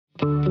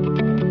Are you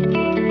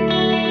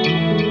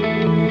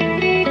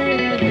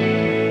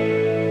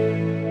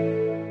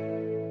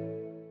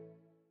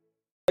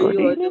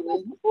on the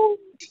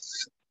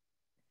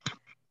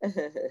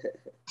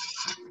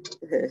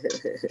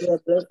You are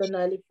blessed and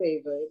highly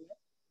favored.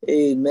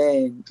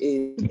 Amen.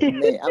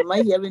 Amen. Am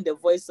I hearing the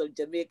voice of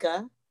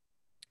Jamaica?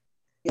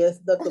 Yes,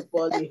 Dr.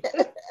 Polly.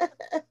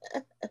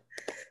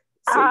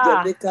 So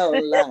Jamaica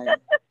online.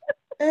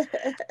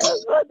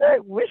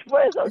 Which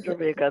voice of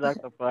Jamaica,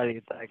 Dr. Polly,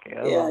 is talking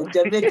about? Yeah,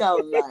 Jamaica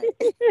online.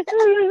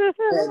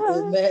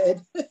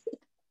 Amen.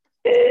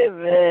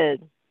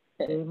 Amen.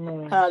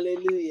 Amen.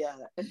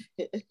 Hallelujah.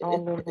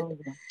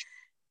 Hallelujah.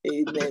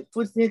 Amen.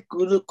 Putin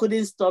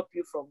couldn't stop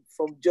you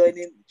from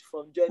joining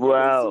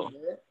Wow. the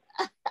Zoom.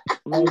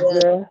 My Yeah.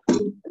 dear.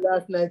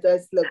 Last night I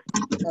slept.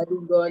 I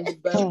didn't go on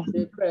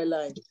the prayer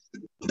line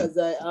because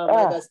I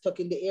got stuck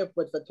in the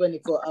airport for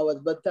 24 hours.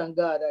 But thank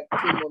God I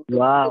came home.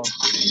 Wow.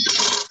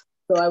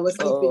 So I was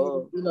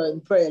sleeping,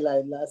 in prayer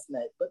line last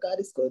night. But God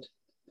is good.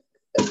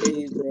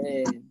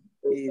 Amen.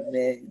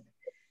 Amen.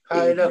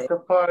 Hi, Amen. Dr.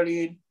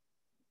 Polly.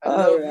 I All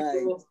love right.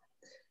 you.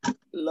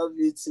 Love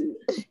you too.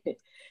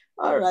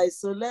 All right.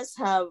 So let's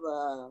have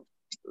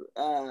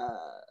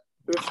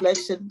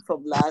reflection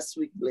from last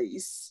week,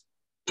 please.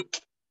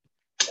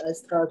 I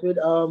start with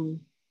the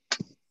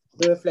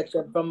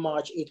reflection from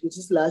March 8th, which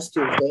is last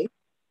Tuesday.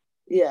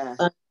 Yeah.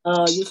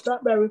 You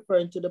start by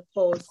referring to the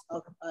post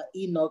of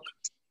Enoch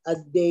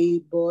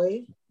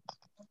Adeboye.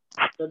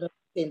 I don't know if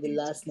I'm saying the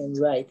last name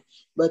right,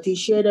 but he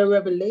shared a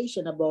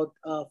revelation about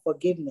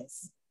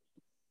forgiveness.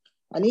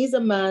 And he's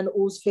a man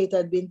whose faith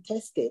had been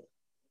tested.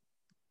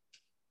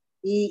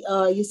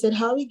 You said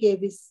how he gave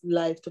his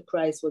life to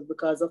Christ was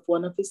because of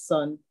one of his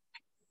sons,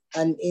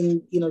 and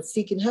in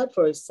seeking help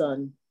for his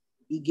son,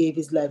 he gave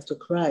his life to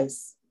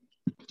Christ.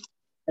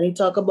 And he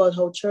talked about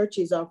how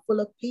churches are full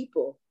of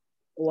people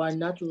who are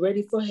not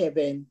ready for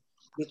heaven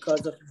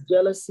because of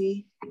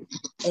jealousy,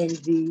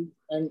 envy,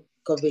 and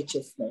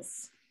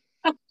covetousness.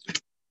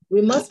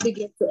 We must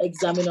begin to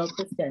examine our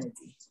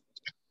Christianity,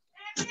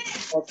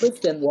 our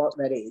Christian walk,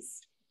 that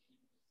is.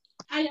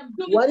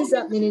 What is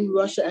happening in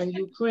Russia and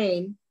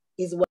Ukraine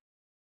is what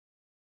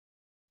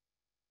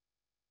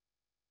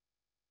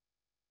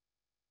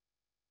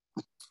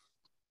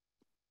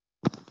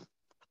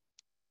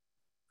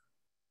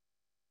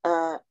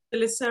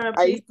Sarah,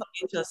 please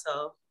unmute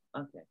yourself.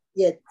 Okay.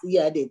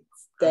 Yeah, I did.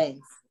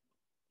 Thanks.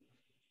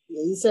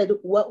 Yeah, he said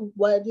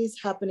what is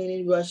happening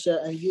in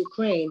Russia and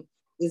Ukraine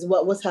is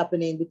what was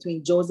happening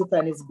between Joseph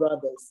and his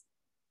brothers.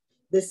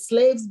 The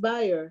slaves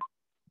buyer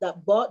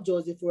that bought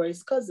Joseph were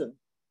his cousin.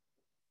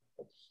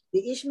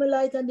 The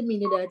Ishmaelite and the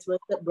Mennonites were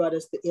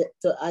stepbrothers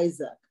to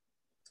Isaac.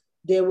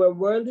 They were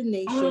worldly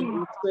nations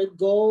who traded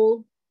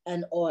gold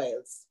and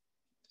oils.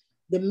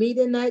 The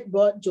Midianite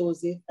bought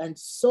Joseph and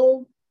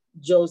sold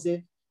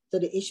Joseph to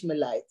the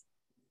Ishmaelite.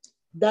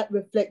 That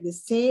reflect the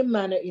same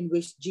manner in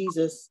which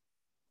Jesus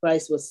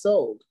Christ was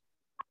sold.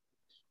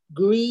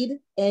 Greed,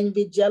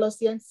 envy,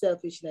 jealousy, and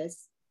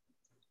selfishness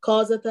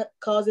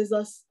causes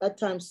us at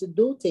times to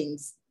do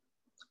things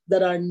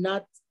that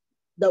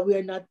we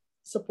are not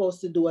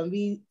supposed to do, and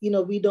we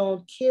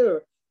don't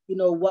care,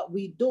 what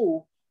we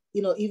do,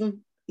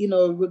 even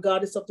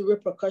regardless of the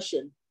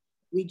repercussion,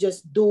 we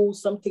just do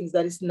some things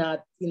that is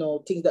not,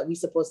 things that we're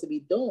supposed to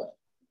be doing.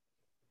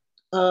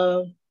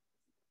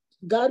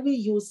 God will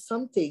use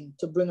something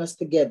to bring us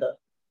together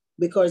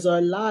because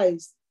our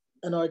lives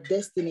and our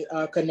destiny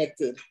are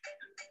connected.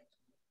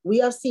 We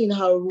have seen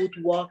how Ruth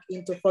walked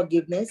into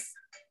forgiveness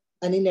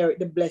and inherit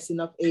the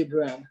blessing of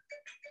Abraham.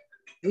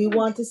 We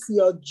want to see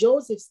how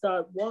Joseph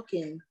start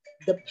walking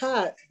the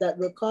path that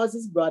will cause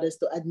his brothers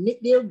to admit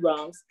their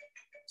wrongs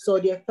so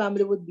their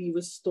family would be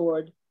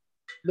restored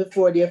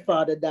before their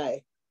father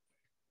died.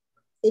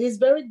 It is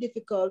very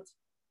difficult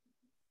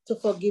to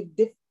forgive.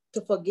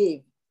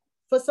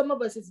 For some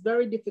of us, it's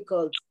very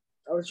difficult,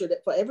 or sure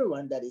that for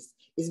everyone that is,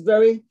 it's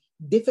very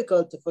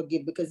difficult to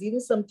forgive because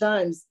even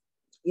sometimes,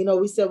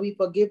 we say we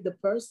forgive the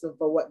person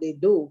for what they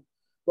do,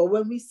 but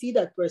when we see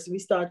that person, we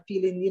start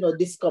feeling,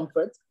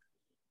 discomfort,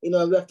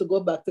 and we have to go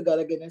back to God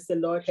again and say,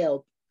 Lord,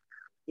 help,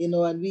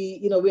 and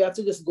we have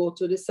to just go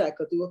through this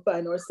cycle. We will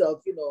find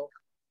ourselves,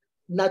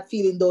 not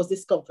feeling those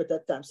discomfort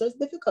at times. So it's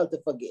difficult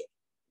to forgive.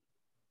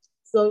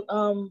 So,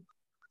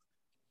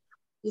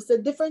 you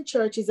said different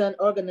churches and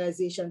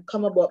organizations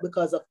come about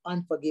because of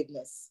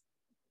unforgiveness.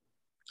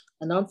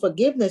 And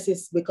unforgiveness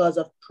is because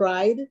of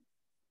pride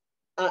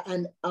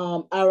and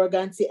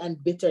arrogancy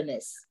and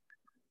bitterness.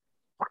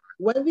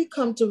 When we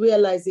come to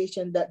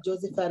realization that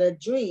Joseph had a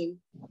dream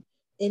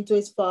into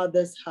his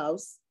father's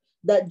house,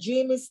 that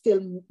dream is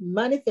still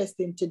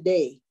manifesting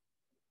today.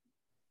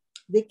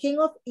 The king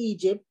of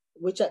Egypt,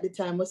 which at the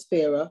time was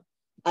Pharaoh,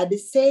 had the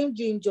same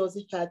dream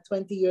Joseph had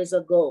 20 years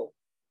ago.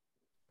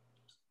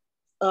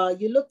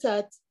 You looked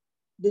at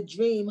the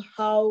dream,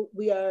 how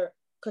we are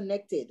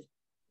connected.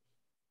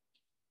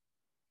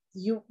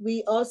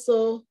 We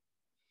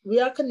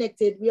are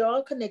connected. We are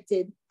all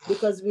connected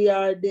because we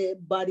are the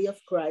body of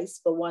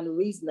Christ for one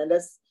reason. And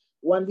that's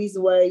one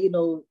reason why,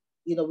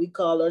 we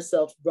call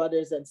ourselves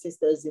brothers and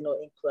sisters, in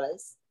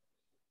Christ,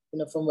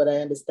 from what I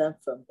understand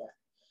from that.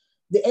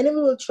 The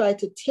enemy will try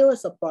to tear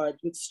us apart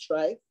with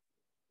strife,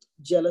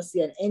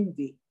 jealousy, and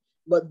envy,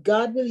 but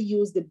God will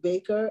use the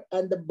baker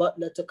and the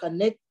butler to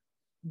connect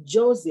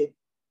Joseph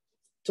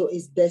to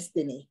his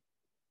destiny.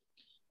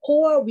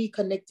 Who are we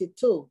connected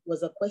to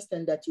was a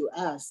question that you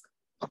asked.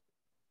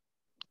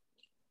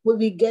 When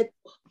we get,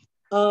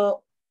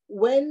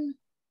 when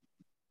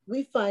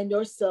we find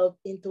ourselves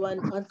into an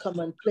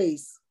uncommon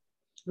place,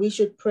 we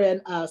should pray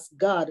and ask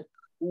God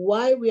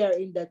why we are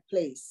in that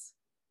place.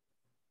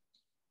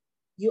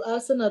 You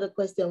ask another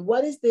question,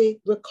 what is the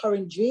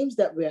recurring dreams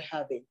that we're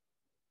having?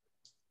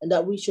 And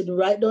that we should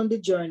write down the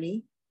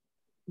journey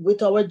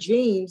with our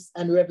dreams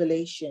and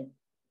revelation.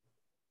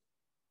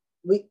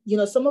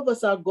 Some of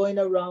us are going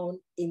around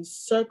in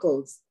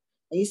circles.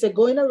 And you said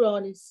going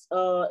around in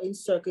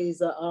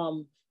circles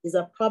is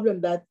a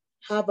problem that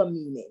have a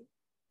meaning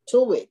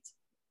to it.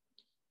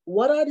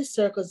 What are the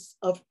circles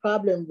of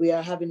problem we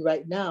are having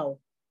right now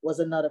was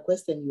another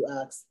question you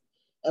asked.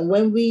 And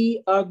when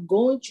we are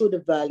going through the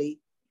valley,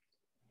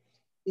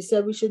 you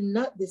said we should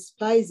not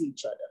despise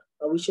each other,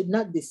 or we should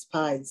not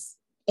despise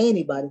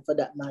anybody for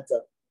that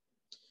matter.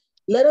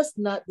 Let us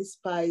not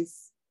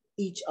despise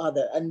each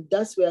other. And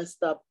that's where I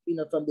stopped,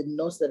 from the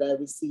notes that I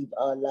received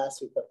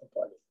last week, Dr.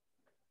 Polly.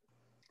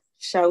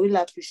 Shall we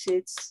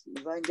appreciate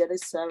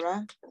Evangelist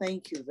Sarah?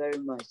 Thank you very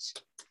much.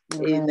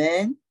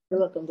 Amen.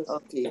 You're welcome.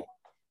 Okay.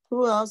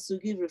 Who else to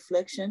give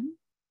reflection?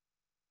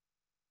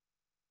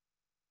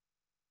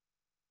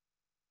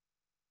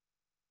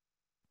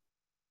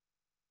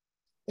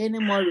 Any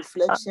more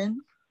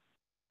reflection?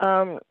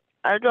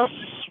 I just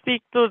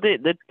speak to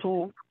the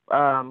two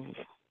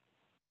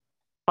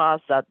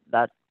parts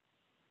that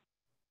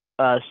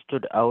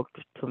stood out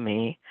to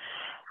me,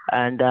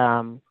 and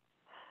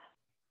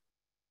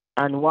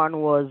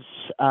one was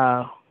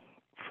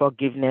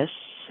forgiveness,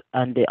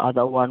 and the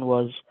other one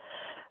was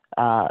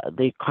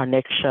the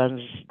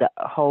connections,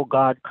 how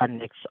God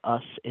connects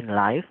us in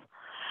life.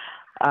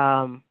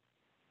 And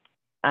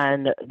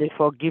the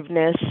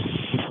forgiveness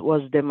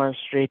was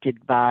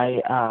demonstrated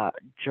by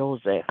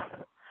Joseph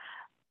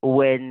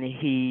when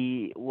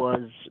he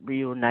was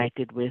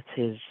reunited with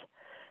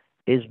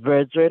his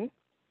brethren.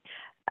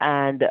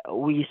 And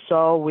we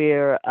saw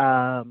where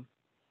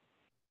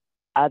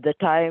at the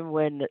time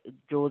when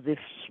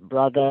Joseph's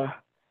brother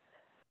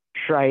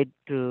tried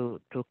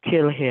to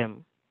kill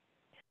him,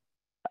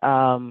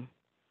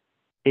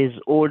 his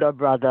older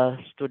brother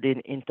stood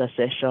in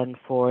intercession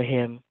for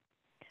him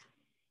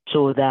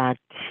so that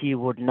he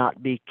would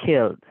not be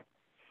killed.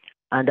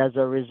 And as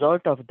a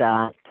result of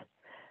that,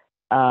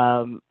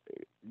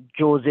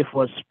 Joseph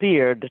was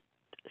spared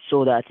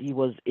so that he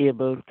was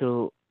able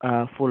to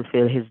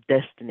fulfill his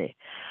destiny.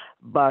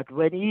 But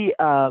when he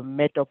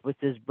met up with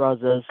his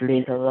brothers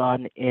later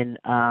on in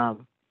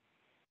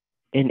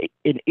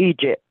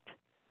Egypt,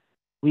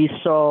 we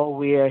saw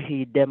where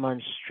he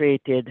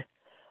demonstrated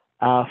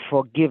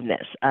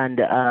forgiveness.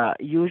 And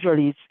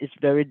usually it's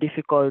very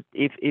difficult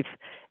if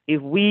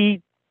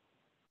we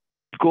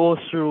go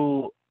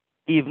through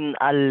even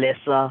a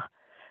lesser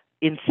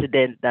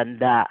incident than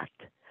that.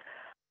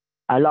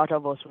 A lot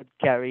of us would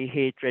carry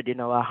hatred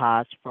in our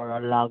hearts for a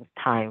long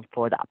time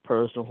for that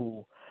person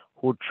who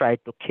tried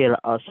to kill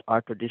us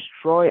or to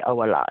destroy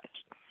our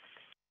lives.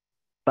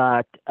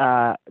 But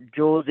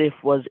Joseph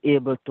was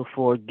able to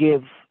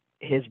forgive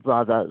his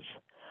brothers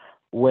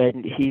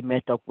when he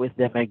met up with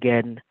them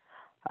again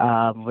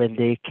when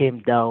they came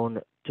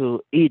down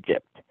to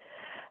Egypt.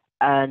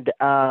 And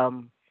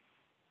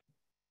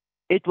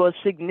it was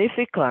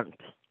significant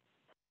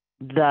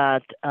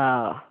that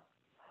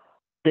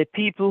the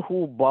people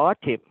who bought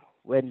him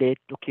when they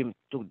took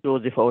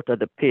Joseph out of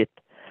the pit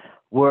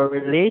were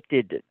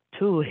related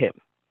to him.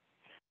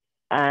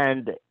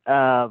 And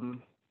that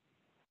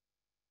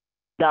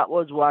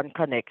was one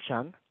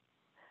connection,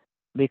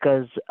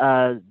 because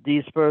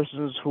these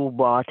persons who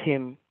bought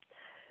him,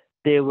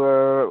 they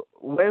were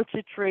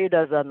wealthy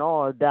traders and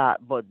all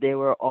that, but they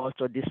were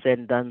also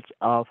descendants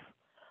of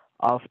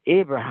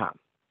Abraham.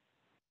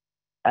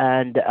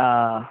 And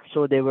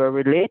so they were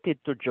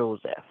related to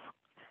Joseph.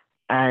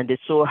 And it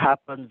so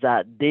happens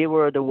that they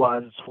were the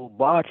ones who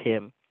bought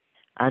him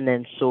and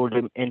then sold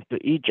him into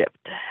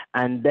Egypt.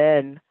 And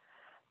then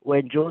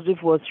when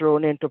Joseph was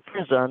thrown into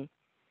prison,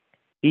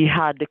 he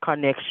had the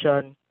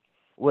connection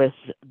with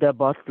the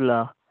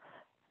butler.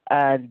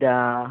 And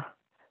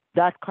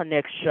that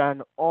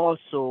connection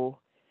also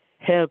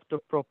helped to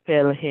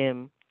propel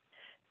him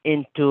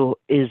into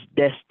his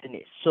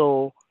destiny.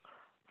 So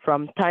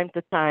from time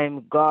to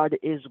time, God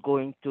is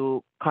going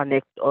to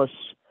connect us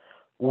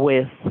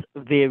with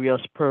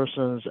various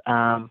persons.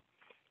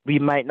 We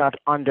might not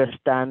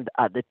understand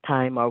at the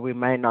time, or we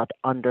might not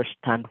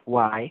understand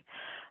why,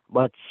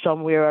 but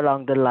somewhere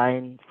along the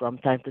line, from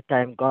time to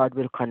time, God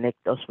will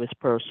connect us with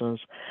persons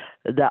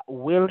that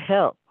will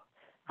help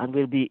and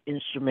will be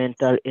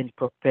instrumental in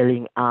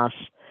propelling us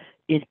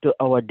into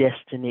our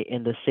destiny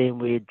in the same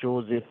way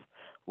Joseph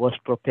was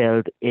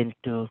propelled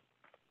into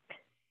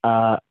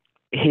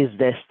his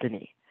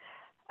destiny.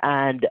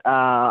 And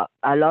a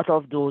lot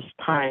of those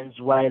times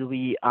while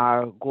we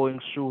are going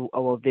through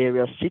our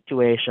various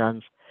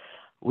situations,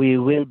 we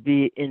will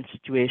be in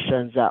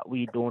situations that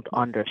we don't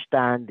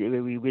understand.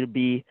 We will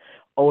be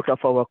out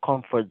of our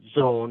comfort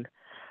zone.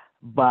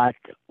 But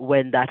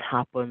when that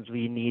happens,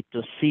 we need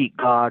to seek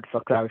God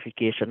for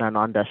clarification and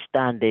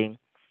understanding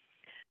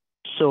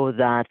so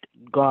that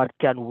God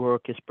can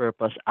work his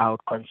purpose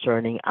out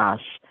concerning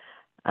us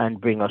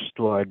and bring us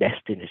to our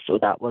destiny. So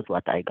that was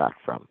what I got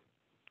from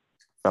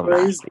Praise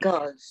last week.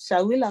 God.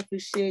 Shall we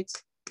appreciate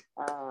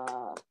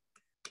uh,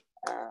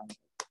 uh,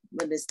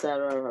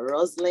 Minister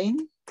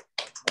Rosalind?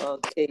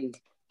 Okay.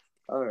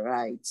 All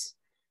right.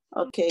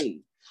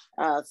 Okay.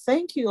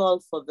 Thank you all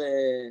for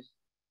the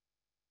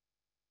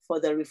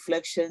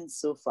reflection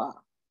so far.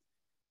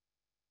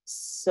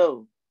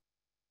 So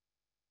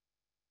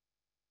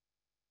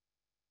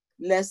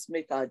let's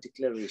make our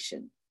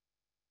declaration.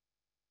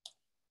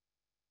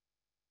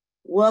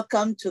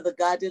 Welcome to the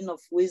Garden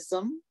of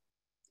Wisdom.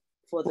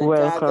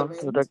 Welcome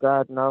to the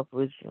Garden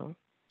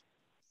of Wisdom.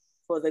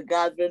 For the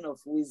gathering of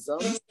wisdom.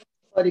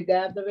 For the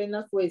gathering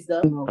of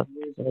wisdom. For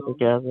the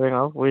gathering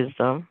of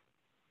wisdom.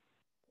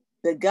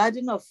 The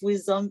Garden of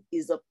Wisdom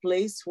is a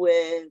place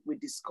where we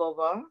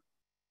discover.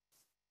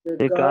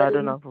 The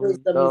Garden of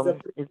Wisdom is a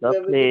place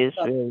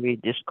where we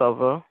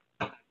discover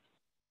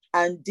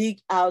and dig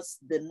out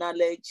the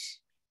knowledge.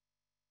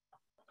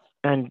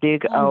 And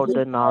dig out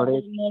the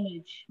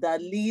knowledge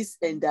that leads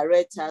and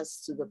directs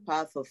us to the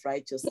path of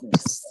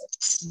righteousness.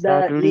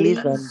 That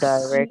leads and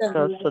directs us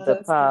to the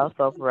path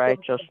of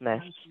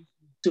righteousness.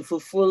 To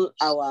fulfill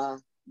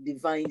our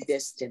divine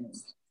destiny.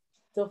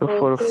 To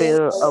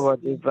fulfill our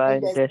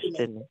divine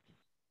destiny.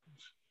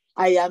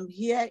 I am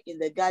here in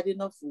the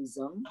Garden of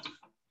Wisdom.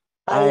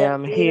 I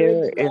am here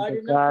in the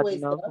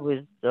Garden of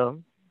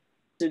Wisdom.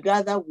 To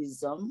gather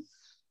wisdom.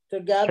 To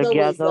gather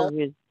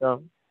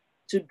wisdom.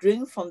 To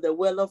drink from the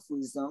well of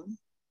wisdom.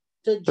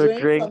 To drink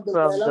from the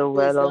well of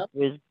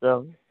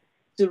wisdom.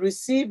 To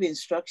receive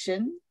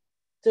instruction.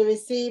 To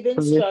receive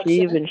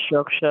instruction.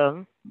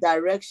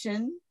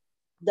 Direction.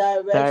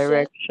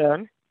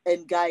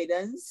 And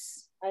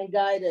guidance.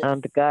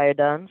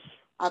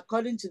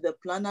 According to the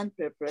plan and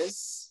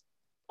purpose.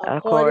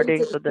 According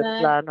to the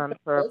plan and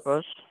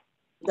purpose.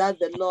 That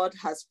the Lord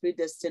has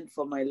predestined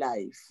for my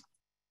life.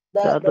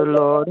 That the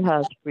Lord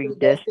has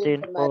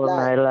predestined for my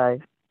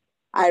life.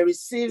 I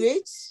receive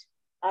it.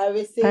 I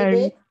receive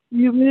it.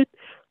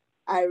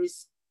 I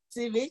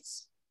receive it.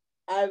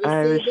 I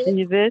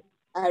receive it.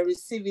 I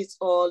receive it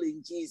all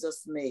in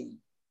Jesus' name.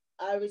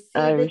 I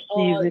receive it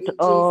all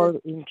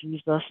in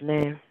Jesus'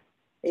 name.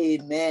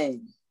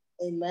 Amen.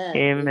 Amen.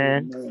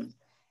 Amen. Amen.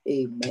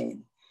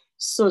 Amen.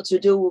 So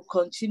today we'll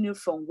continue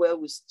from where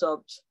we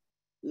stopped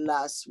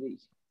last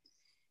week.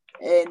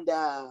 And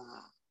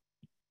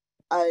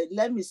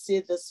let me say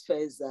this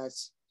first, that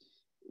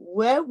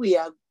where we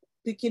are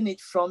picking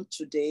it from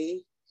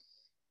today,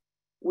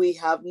 we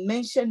have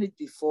mentioned it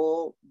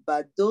before,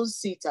 but don't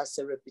see it as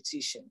a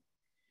repetition.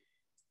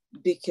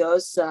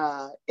 Because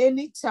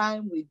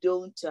anytime we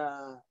don't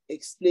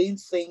explain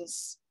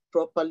things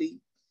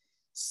properly,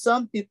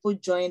 some people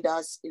joined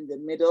us in the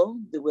middle.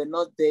 They were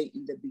not there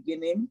in the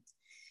beginning.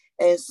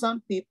 And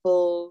some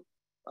people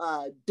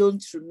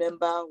don't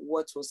remember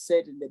what was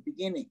said in the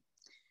beginning.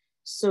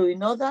 So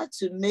in order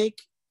to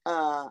make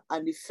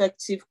an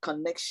effective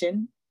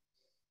connection,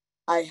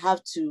 I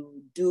have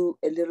to do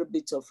a little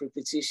bit of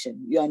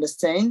repetition. You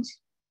understand?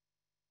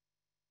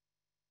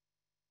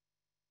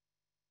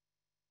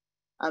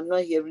 I'm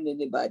not hearing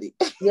anybody.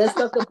 Yes,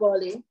 Dr.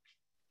 Polly.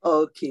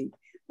 Okay,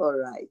 all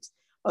right.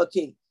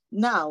 Okay,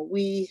 now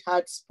we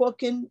had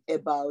spoken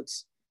about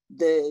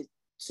the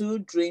 2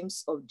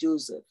 dreams of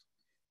Joseph.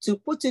 To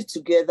put it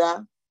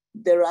together,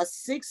 there are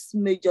 6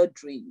 major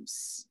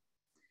dreams.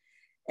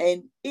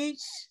 And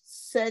each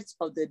set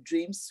of the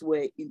dreams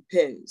were in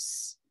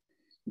pairs.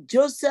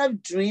 Joseph's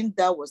dream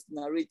that was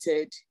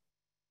narrated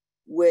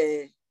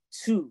were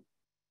 2,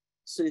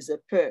 so it's a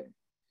pair.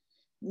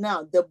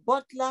 Now, the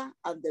butler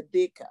and the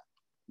baker,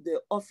 the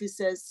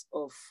officers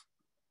of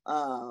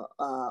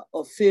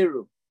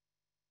Pharaoh,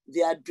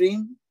 their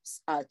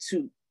dreams are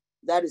 2.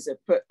 That is a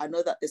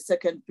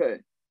second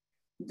pair.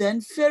 Then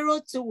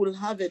Pharaoh too will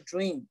have a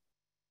dream,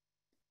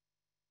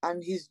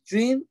 and his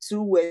dream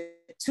too were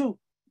 2.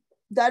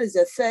 That is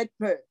a third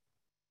pair,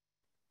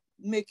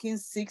 making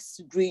 6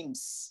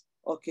 dreams.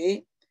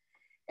 Okay,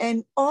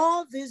 and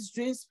all these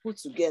dreams put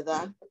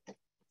together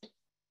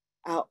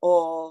are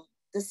all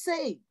the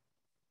same.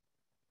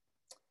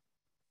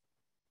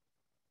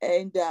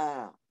 And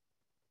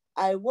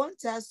I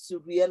want us to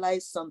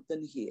realize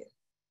something here.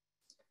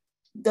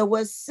 There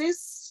were 2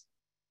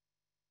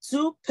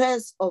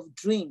 pairs of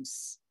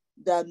dreams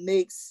that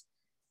makes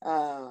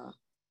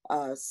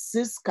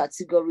 6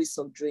 categories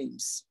of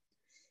dreams.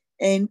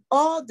 And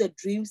all the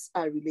dreams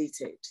are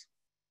related.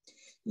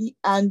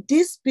 And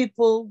these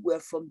people were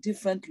from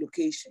different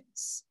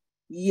locations,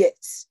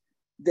 yet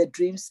the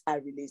dreams are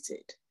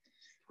related.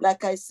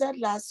 Like I said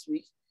last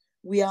week,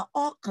 we are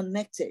all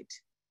connected.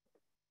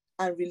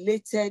 and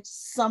related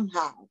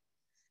somehow.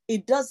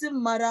 It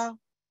doesn't matter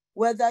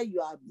whether you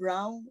are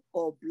brown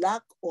or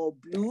black or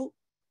blue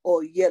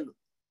or yellow.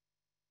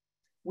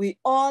 We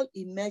all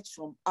emerge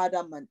from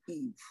Adam and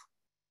Eve.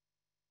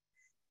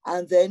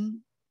 And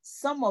then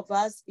some of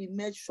us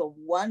emerge from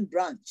one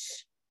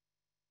branch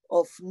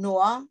of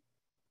Noah,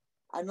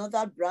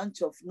 another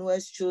branch of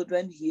Noah's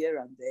children here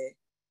and there,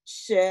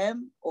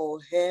 Shem or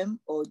Ham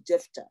or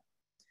Jephthah.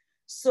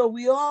 So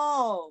we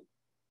all,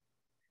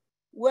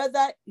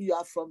 whether you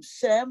are from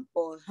Shem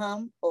or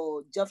Ham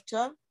or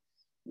Jephthah,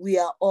 we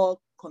are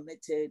all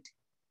connected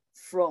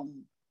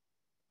from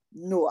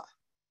Noah.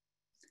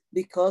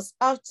 Because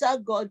after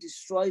God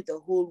destroyed the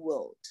whole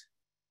world,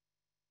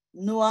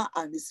 Noah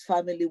and his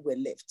family were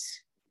left.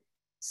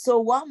 So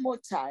one more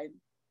time,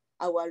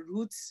 our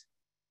root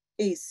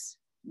is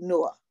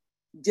Noah,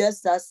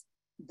 just as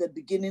the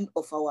beginning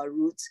of our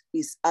root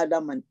is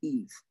Adam and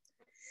Eve.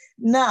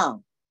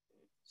 Now,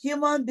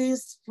 human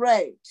beings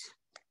spread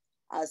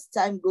as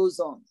time goes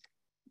on,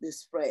 they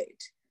spread.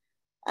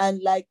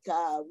 And like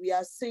we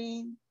are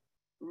seeing,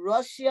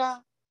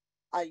 Russia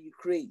and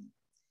Ukraine.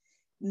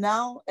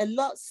 Now,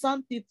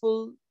 some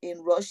people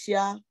in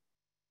Russia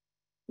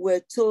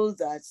were told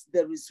that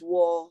there is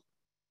war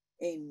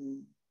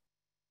in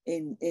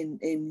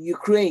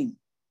Ukraine.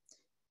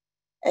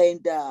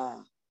 And,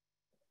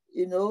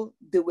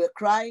 they were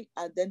crying,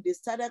 and then they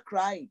started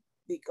crying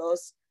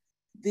because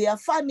their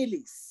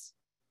families,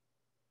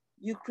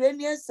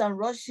 Ukrainians and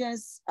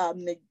Russians,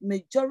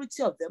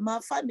 majority of them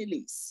are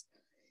families.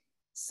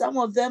 Some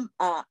of them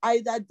are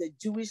either the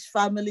Jewish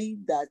family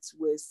that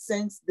were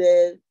sent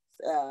there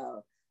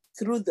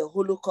through the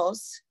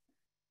Holocaust,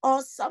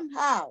 or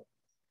somehow.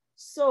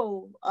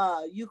 So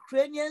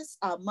Ukrainians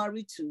are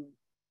married to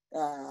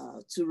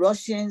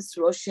Russians.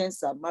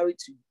 Russians are married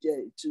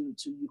to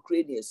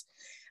Ukrainians,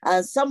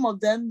 and some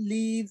of them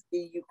live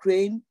in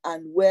Ukraine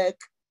and work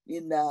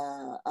in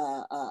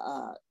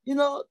you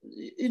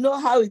know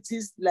how it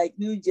is, like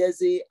New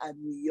Jersey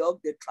and New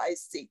York, the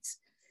tri-state.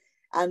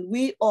 And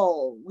we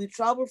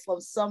travel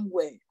from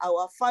somewhere.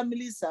 Our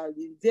families are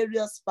in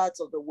various parts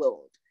of the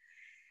world.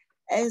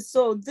 And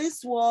so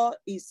this war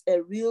is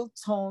a real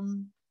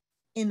turn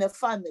in a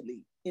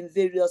family, in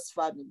various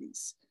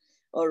families,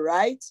 all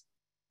right?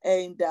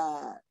 And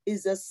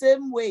it's the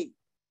same way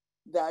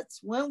that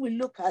when we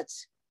look at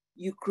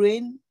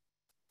Ukraine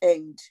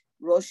and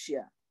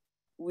Russia,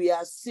 we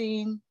are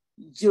seeing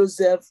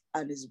Joseph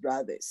and his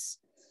brothers.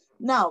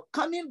 Now,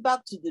 coming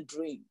back to the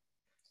dream,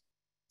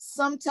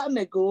 some time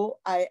ago,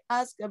 I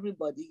asked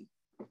everybody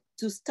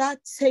to start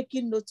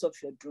taking notes of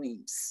your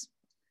dreams.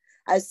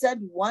 I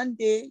said one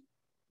day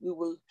we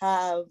will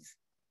have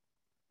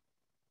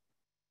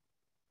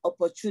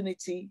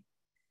opportunity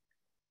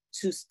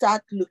to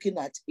start looking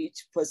at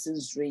each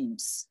person's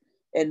dreams.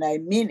 And I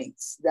mean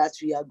it, that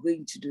we are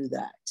going to do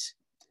that.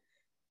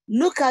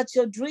 Look at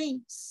your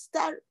dreams,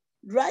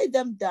 write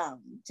them down.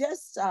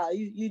 Just,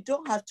 you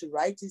don't have to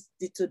write it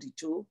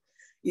dito.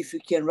 If you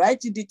can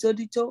write it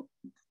dito,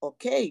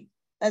 okay,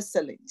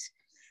 excellent.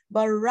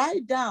 But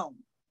write down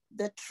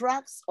the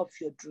tracks of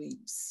your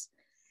dreams.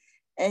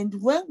 And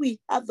when we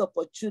have the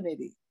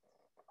opportunity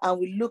and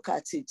we look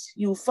at it,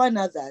 you'll find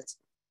out that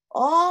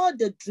all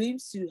the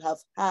dreams you have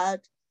had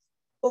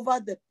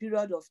over the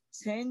period of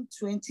 10,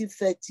 20,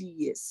 30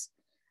 years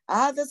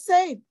are the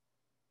same.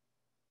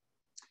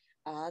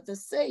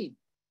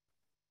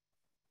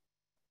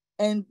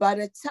 And by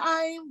the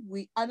time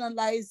we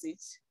analyze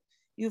it,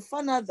 you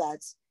find out that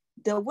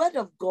the word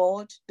of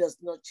God does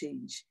not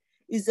change.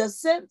 It's the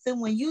same thing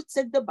when you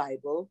take the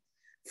Bible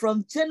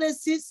from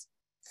Genesis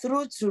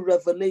through to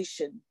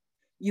Revelation.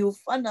 You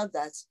find out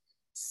that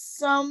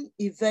some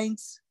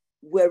events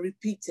were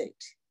repeated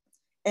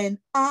and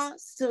are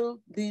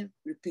still being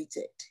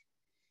repeated.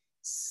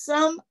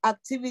 Some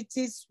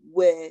activities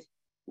were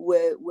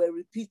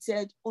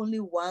repeated only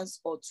once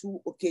or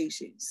two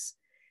occasions.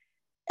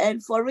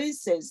 And for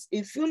instance,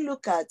 if you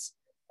look at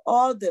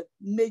all the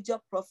major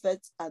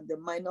prophets and the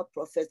minor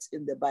prophets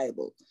in the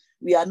Bible,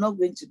 we are not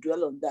going to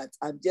dwell on that.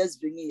 I'm just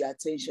bringing your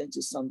attention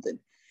to something.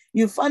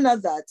 You find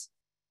out that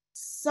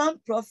some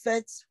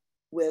prophets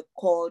were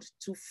called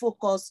to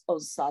focus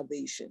on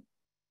salvation.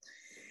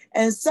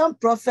 And some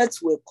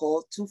prophets were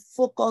called to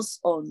focus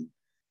on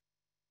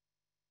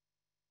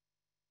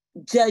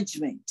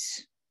judgment.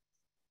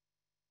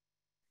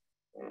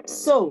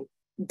 So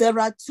there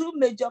are two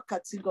major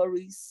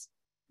categories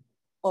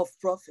of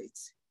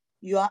prophets.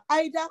 You are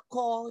either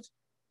called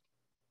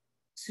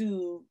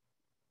to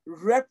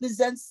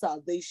represent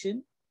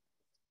salvation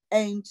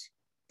and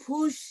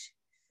push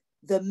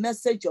the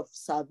message of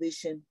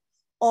salvation,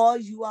 or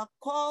you are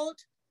called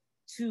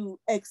to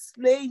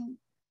explain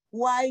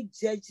why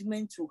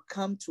judgment will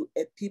come to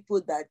a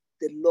people that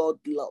the Lord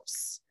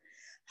loves.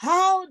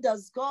 How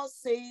does God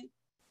say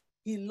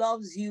he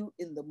loves you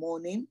in the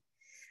morning?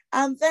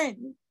 And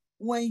then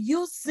when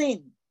you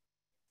sin,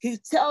 he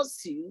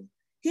tells you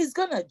he's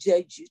gonna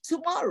judge you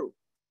tomorrow.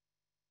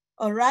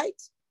 All right?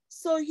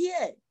 So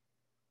here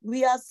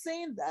we are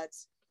saying that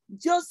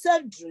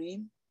Joseph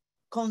dreamed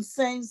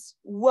concerns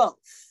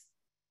wealth,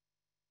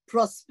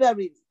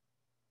 prosperity.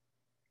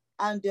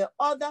 And the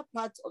other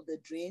part of the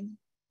dream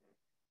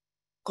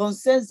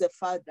concerns the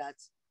fact that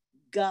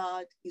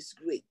God is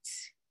great.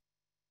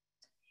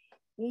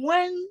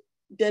 When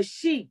the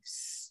sheep,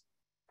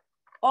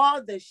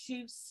 all the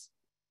sheep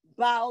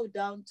bow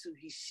down to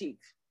his sheep.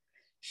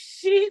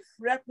 Sheep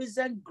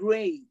represent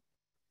grain,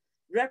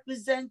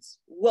 represent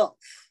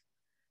wealth,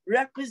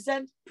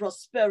 represent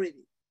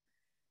prosperity.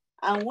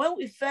 And when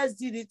we first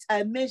did it,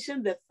 I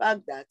mentioned the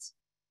fact that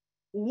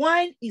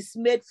wine is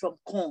made from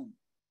corn.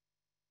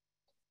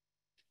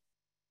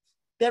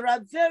 There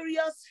are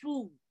various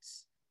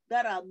foods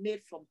that are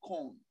made from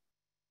corn.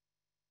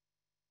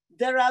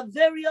 There are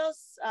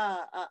various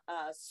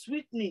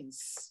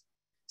sweetness,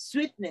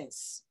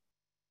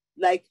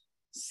 like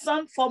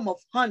some form of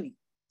honey,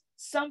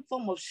 some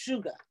form of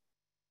sugar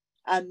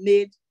are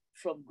made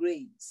from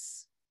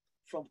grains,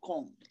 from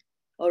corn.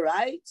 All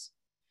right?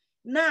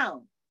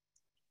 Now,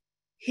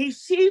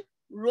 his sheep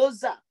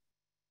rose up,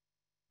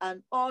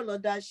 and all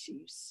other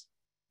sheep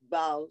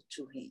bowed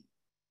to him.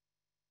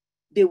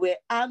 They were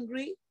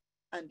angry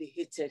and they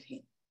hated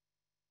him.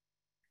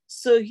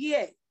 So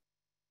here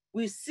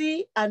we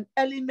see an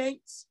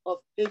element of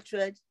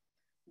hatred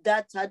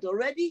that had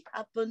already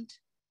happened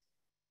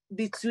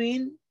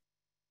between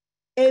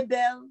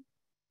Abel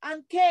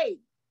and Cain.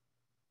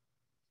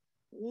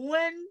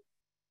 When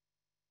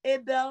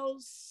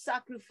Abel's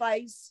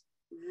sacrifice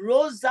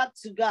rose up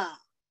to God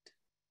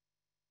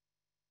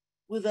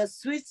with a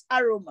sweet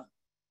aroma,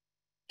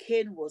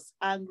 Cain was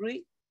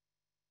angry,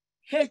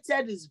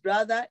 hated his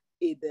brother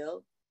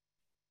Abel,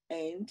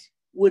 and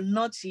would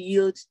not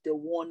yield the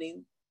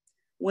warning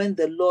when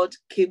the Lord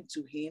came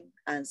to him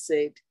and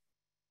said,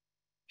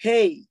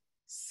 hey,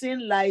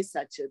 sin lies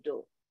at your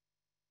door.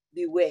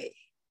 Beware,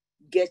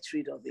 get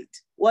rid of it.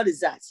 What is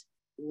that?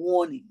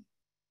 Warning,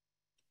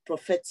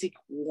 prophetic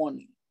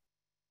warning.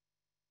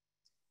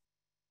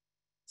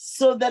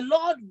 So the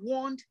Lord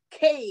warned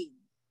Cain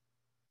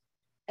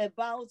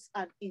about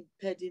an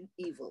impending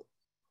evil.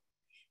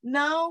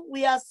 Now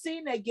we are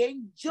seeing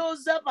again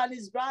Joseph and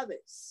his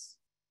brothers.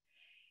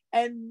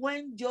 And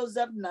when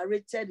Joseph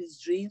narrated his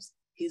dreams,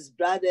 his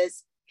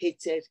brothers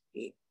hated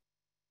him.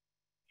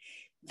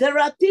 There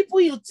are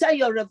people you tell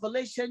your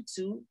revelation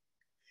to,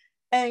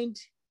 and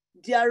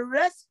their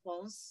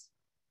response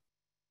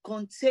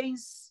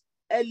contains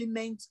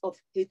elements of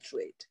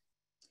hatred.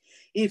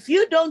 If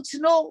you don't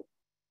know,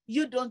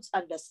 you don't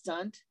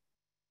understand,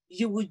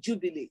 you will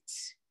jubilate.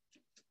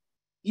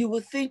 You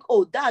will think,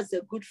 oh, that's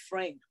a good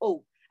friend.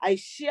 Oh, I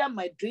share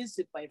my dreams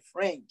with my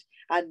friend,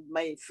 and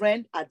my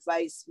friend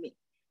advised me.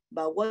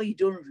 But what you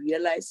don't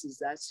realize is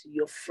that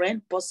your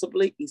friend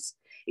possibly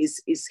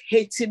is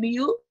hating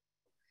you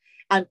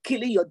and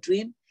killing your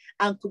dream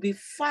and could be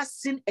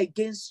fasting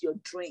against your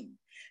dream.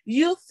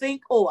 You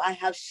think, oh, I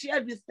have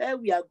shared with her,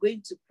 we are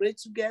going to pray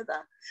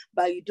together,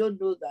 but you don't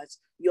know that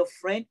your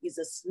friend is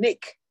a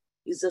snake,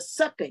 is a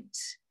serpent,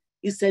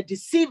 is a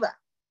deceiver,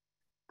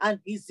 and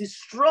he's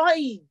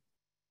destroying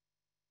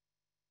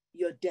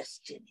your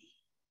destiny.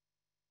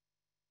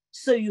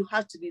 So you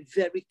have to be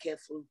very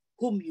careful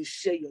whom you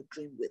share your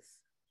dream with.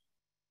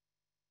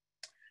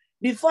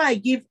 Before I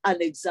give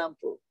an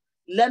example,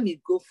 let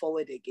me go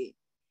forward again.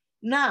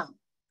 Now,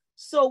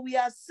 so we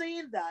are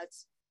saying that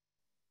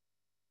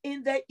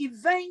in the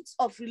event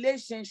of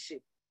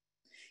relationship,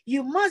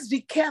 you must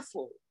be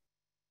careful.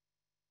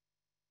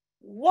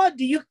 What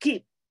do you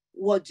keep?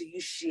 What do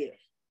you share?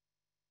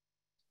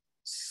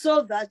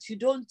 So that you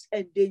don't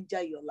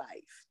endanger your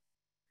life.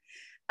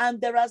 And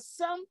there are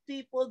some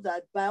people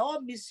that by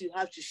all means you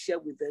have to share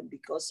with them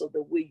because of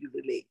the way you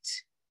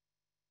relate.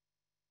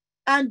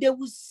 And they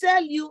will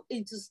sell you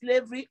into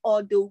slavery,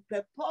 or they will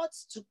purport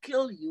to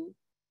kill you,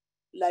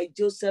 like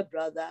Joseph's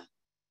brother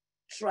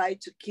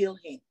tried to kill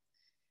him.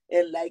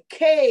 And like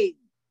Cain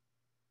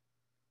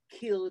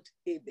killed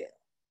Abel.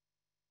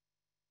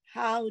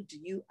 How do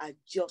you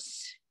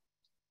adjust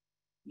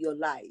your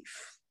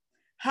life?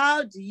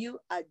 How do you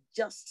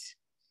adjust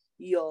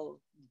your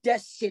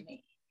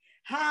destiny?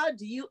 How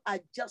do you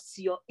adjust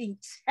your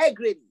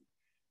integrity?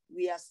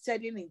 We are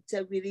studying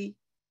integrity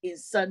in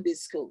Sunday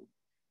school.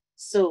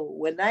 So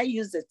when I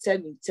use the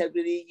term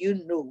integrity,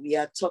 you know we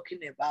are talking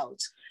about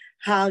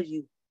how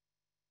you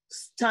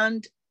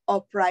stand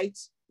upright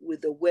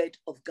with the word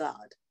of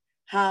God,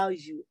 how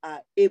you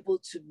are able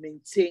to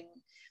maintain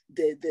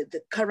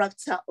the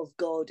character of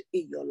God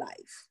in your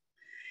life.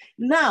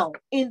 Now,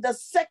 in the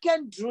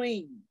second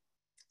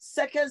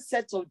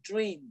set of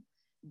dream,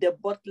 the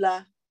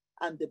butler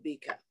and the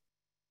baker.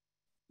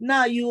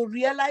 Now you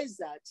realize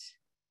that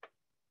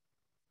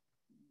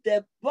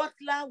the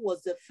butler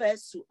was the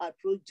first to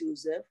approach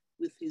Joseph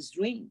with his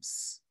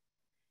dreams.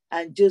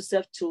 And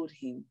Joseph told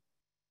him,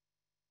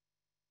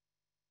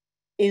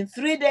 in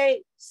 3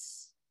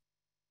 days,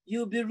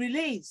 you'll be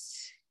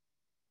released.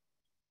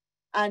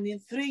 And in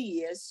 3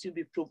 years, you'll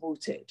be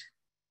promoted.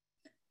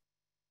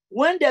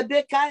 When the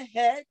baker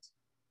heard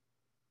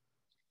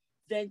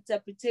the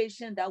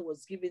interpretation that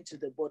was given to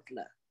the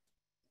butler,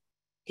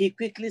 he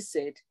quickly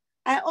said,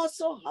 I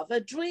also have a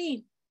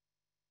dream.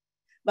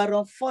 But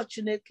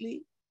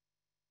unfortunately,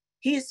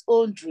 his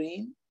own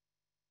dream,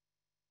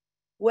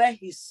 where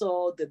he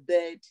saw the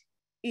bird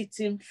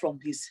eating from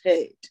his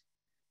head,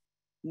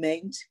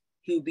 meant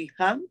he'll be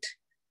hanged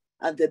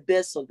and the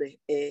birds of the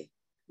air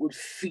would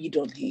feed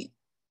on him.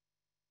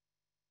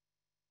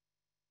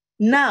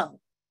 Now,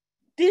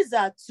 these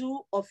are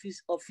two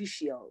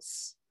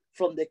officials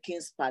from the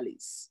king's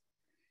palace.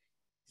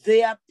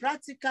 They are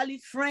practically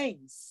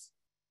friends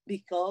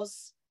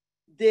because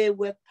they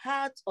were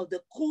part of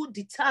the coup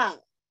d'etat.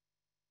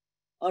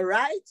 All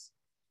right?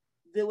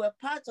 They were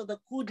part of the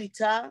coup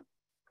d'etat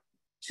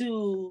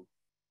to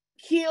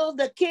kill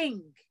the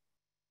king.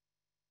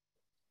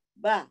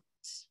 But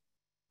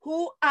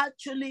who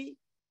actually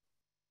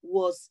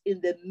was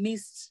in the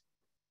midst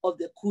of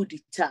the coup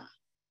d'etat?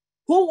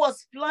 Who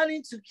was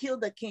planning to kill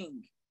the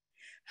king?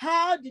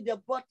 How did the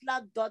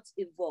butler got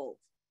involved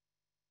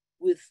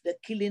with the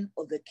killing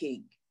of the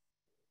king?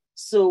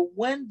 So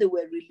when they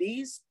were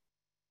released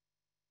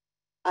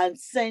and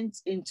sent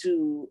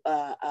into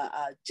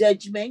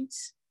judgment,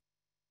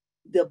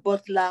 the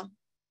butler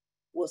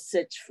was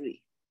set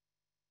free.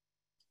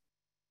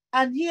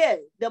 And here,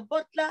 the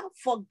butler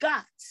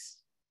forgot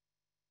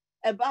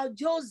about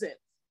Joseph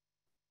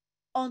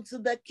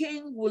until the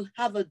king will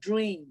have a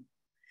dream.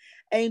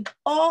 And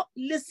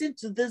listen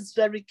to this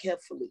very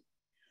carefully.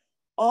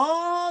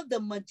 All the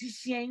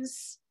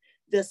magicians,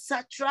 the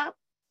satrap,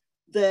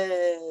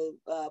 the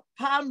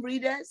palm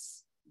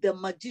readers, the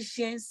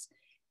magicians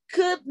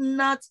could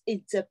not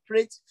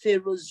interpret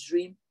Pharaoh's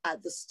dream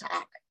at the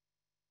start.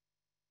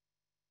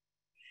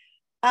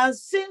 And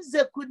since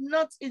they could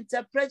not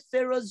interpret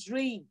Pharaoh's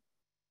dream,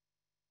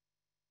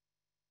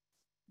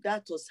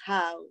 that was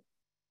how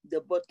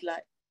the butler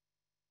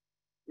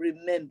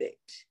remembered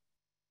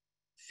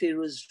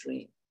Pharaoh's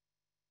dream.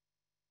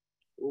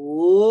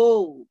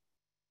 Oh,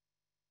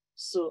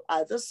 so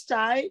at this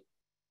time,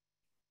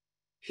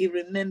 he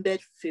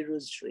remembered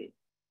Pharaoh's dream,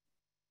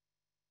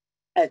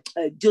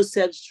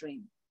 Joseph's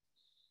dream.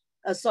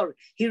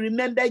 He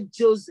remembered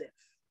Joseph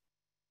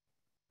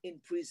in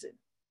prison.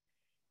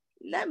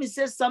 Let me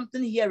say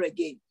something here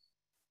again.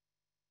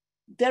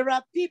 There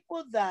are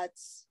people that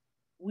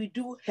we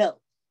do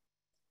help.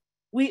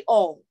 We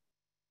all,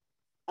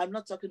 I'm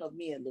not talking of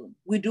me alone,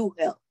 we do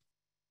help.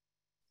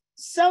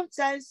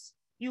 Sometimes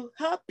you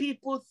help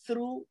people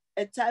through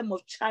a time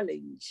of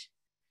challenge,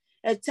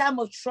 a time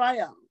of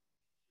trial.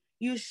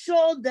 You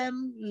show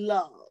them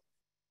love.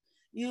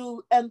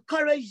 You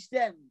encourage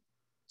them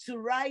to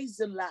rise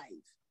in life.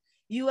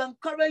 You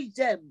encourage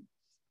them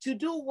to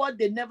do what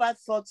they never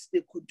thought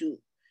they could do.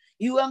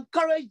 You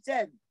encourage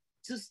them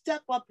to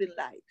step up in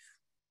life.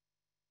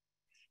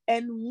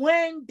 And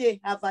when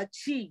they have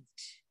achieved,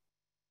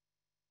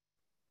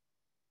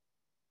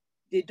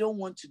 they don't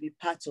want to be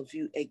part of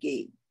you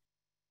again.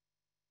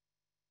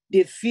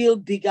 They feel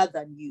bigger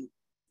than you.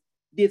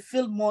 They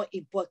feel more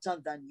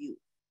important than you.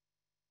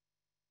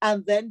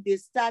 And then they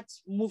start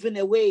moving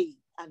away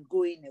and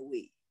going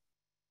away.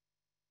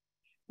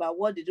 But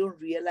what they don't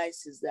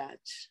realize is that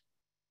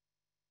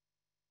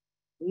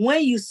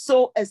when you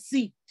sow a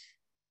seed,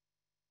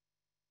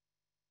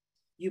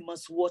 you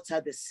must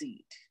water the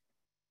seed.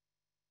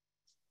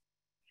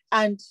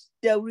 And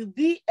there will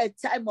be a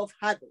time of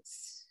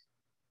harvest.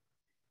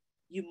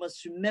 You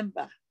must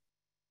remember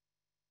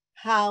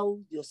how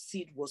your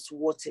seed was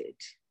watered.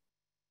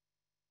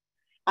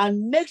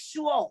 And make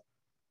sure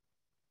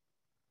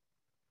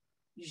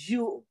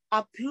you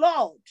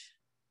applaud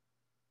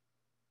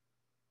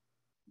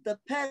the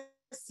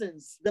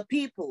persons, the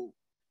people,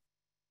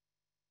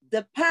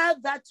 the path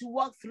that you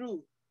walk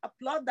through.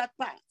 Applaud that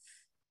path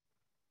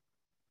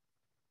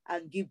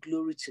and give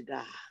glory to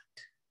God.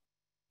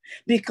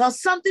 Because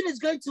something is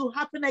going to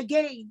happen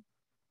again.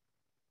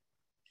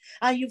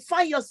 And you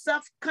find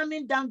yourself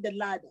coming down the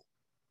ladder.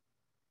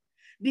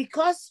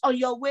 Because on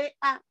your way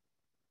up,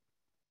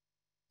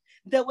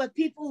 there were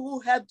people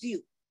who helped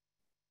you.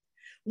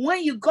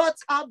 When you got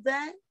up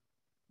there,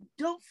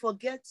 don't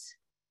forget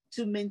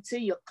to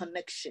maintain your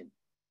connection.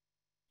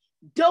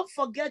 Don't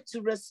forget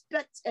to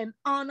respect and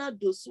honor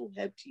those who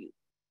helped you.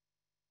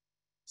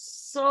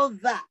 So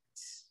that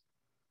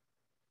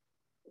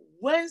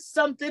when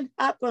something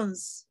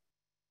happens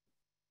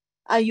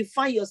and you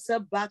find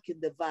yourself back in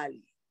the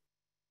valley,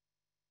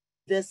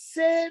 the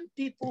same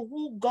people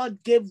who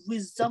God gave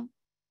wisdom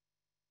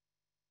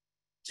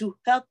to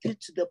help you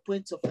to the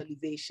point of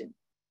elevation,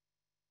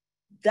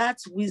 that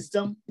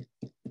wisdom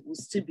will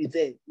still be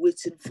there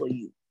waiting for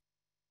you.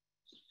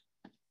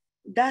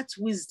 That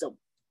wisdom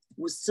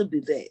will still be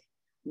there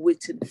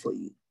waiting for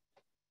you.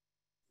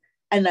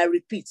 And I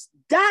repeat,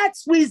 that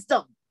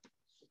wisdom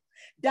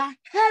that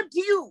helped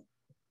you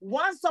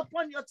once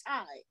upon your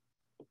time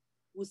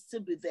will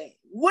still be there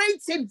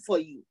waiting for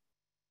you.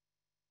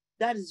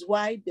 That is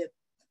why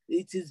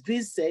it is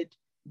being said,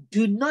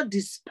 do not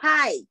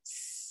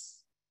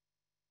despise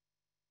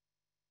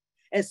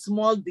a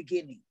small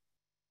beginning.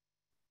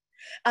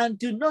 And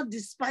do not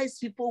despise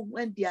people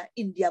when they are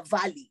in their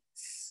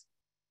valleys.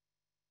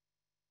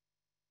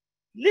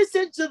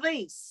 Listen to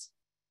this.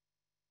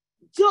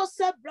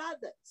 Joseph's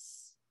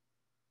brothers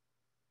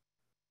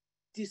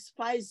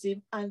despised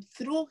him and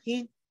threw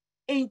him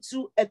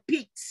into a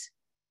pit,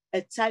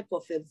 a type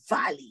of a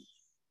valley.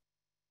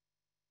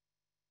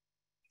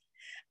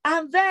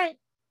 And then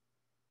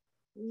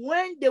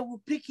when they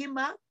would pick him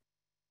up,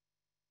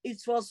 it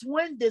was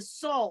when they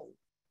saw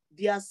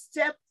their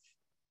step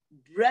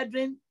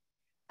brethren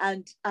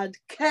and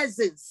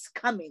cousins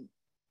coming.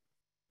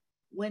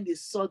 When they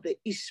saw the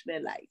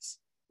Ishmaelites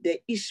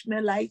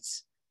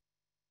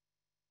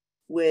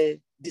were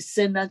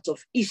descendants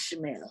of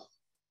Ishmael.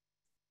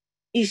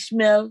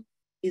 Ishmael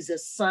is a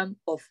son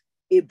of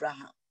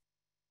Abraham.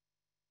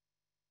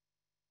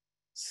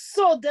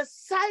 So the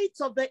sight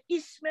of the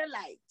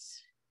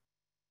Ishmaelites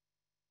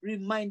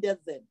reminded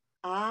them,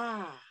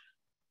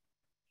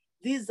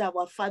 these are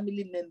our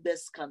family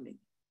members coming.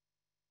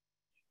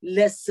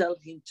 Let's sell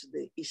him to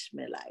the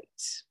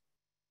Ishmaelites.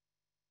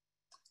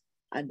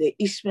 And the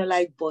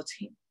Ishmaelite bought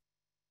him.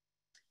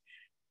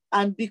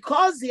 And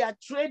because they are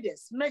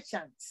traders,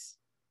 merchants,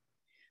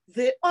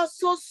 they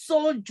also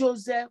sold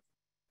Joseph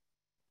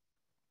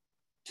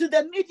to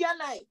the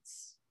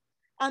Midianites.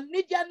 And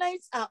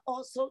Midianites are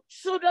also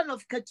children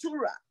of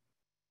Keturah.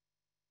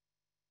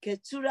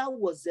 Keturah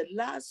was the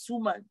last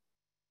woman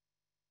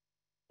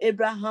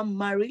Abraham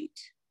married,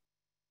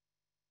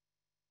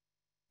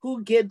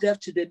 who gave birth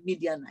to the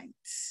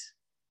Midianites.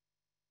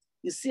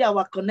 You see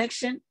our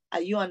connection?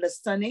 Are you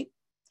understanding?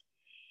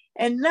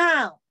 And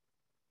now,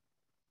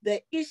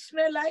 the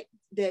Ishmaelite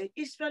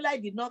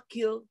did not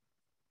kill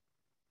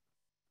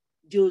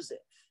Joseph.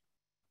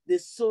 They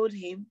sold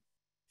him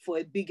for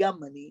a bigger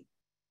money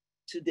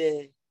to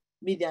the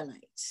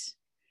Midianites.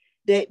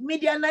 The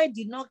Midianite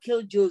did not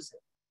kill Joseph.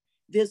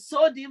 They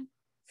sold him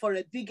for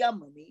a bigger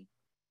money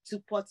to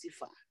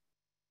Potiphar.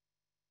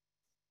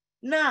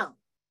 Now,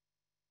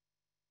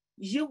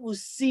 you will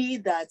see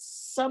that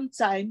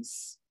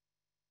sometimes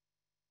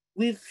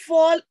we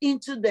fall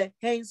into the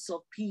hands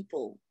of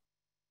people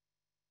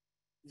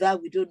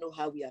that we don't know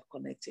how we are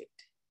connected.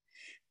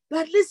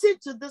 But listen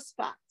to this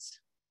part.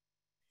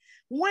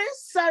 When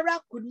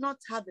Sarah could not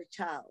have a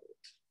child,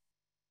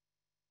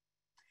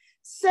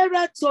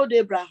 Sarah told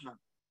Abraham,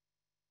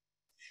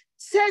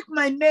 take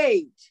my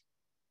maid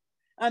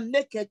and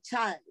make a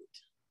child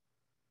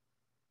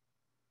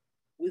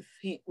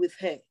with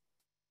her,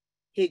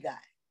 Hagar,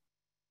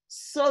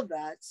 so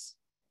that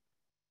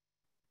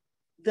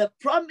the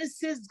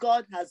promises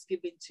God has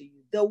given to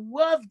you, the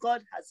word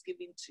God has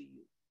given to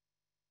you,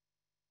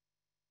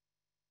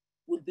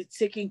 will be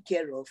taken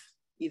care of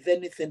if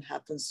anything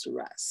happens to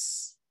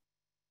us.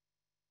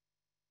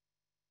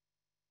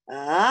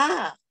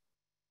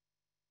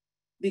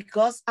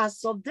 Because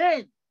as of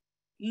then,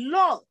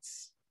 Lot,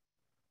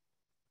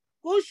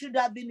 who should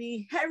have been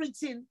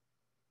inheriting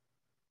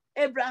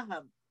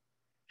Abraham,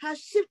 has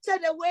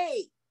shifted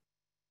away.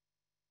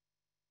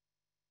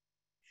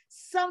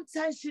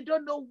 Sometimes you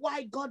don't know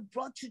why God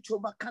brought you to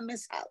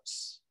Overcomer's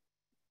house.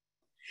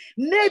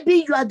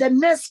 Maybe you are the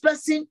next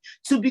person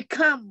to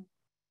become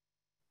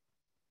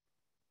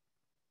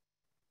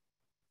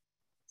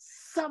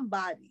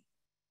somebody.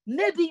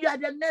 Maybe you are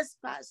the next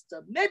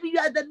pastor. Maybe you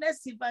are the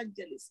next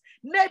evangelist.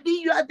 Maybe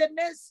you are the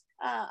next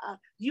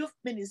youth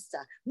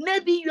minister.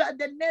 Maybe you are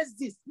the next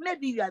this.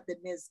 Maybe you are the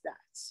next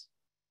that.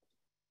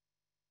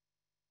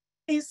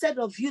 Instead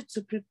of you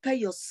to prepare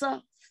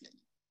yourself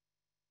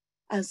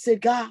and say,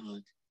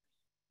 God,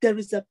 there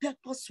is a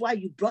purpose why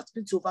you brought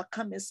me to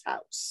Overcomer's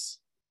house.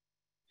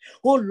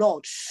 Oh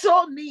Lord,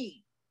 show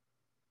me.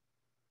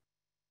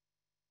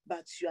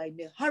 But you are in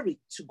a hurry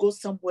to go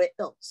somewhere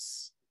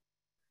else.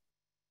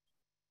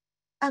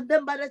 And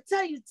then by the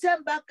time you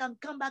turn back and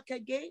come back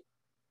again,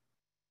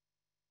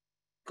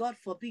 God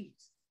forbid,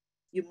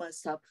 you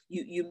must have,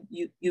 you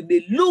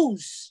may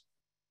lose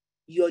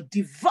your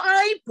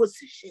divine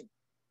position.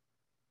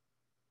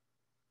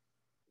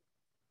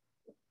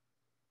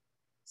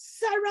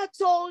 Sarah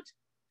told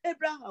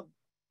Abraham,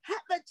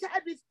 have a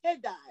child with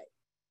Hagar.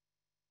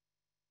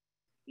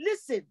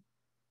 Listen,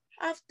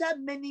 after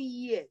many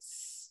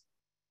years,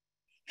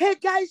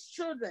 Hagar's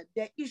children,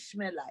 the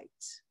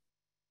Ishmaelites,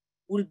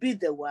 will be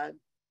the one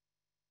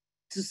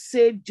to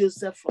save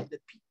Joseph from the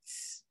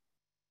pits.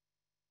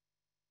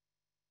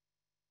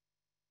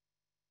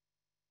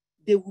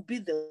 They will be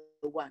the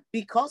one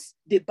because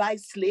they buy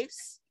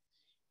slaves.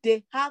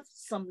 They have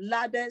some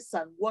ladders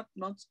and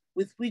whatnot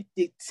with which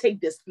they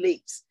take the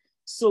slaves.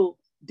 So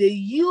they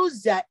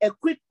use their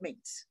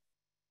equipment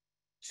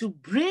to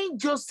bring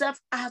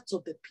Joseph out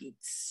of the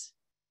pits.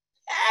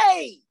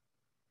 Hey!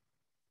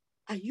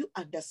 Are you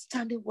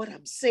understanding what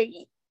I'm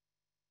saying?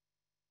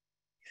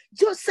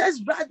 Joseph's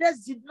brothers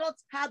did not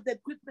have the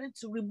equipment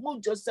to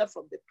remove Joseph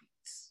from the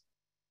pits.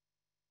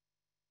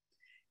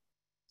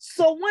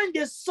 So when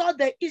they saw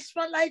the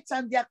Ishmaelites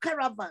and their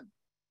caravan,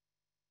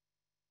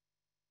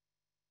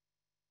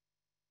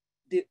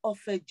 they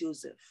offered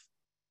Joseph.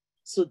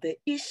 So the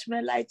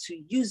Ishmaelites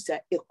will use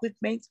their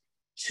equipment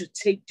to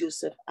take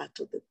Joseph out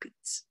of the pit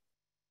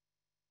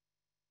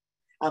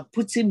and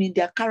put him in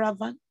their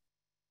caravan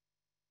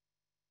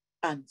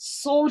and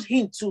sold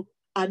him to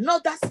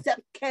another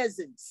step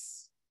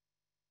cousins,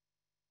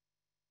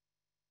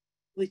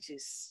 which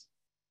is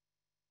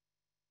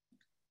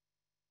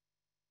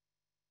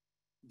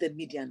the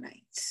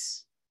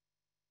Midianites.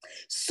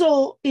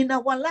 So in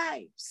our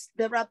lives,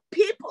 there are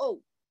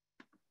people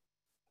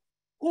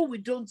who we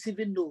don't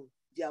even know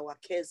they are our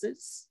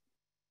cousins,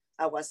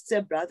 our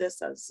step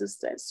brothers and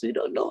sisters. We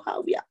don't know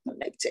how we are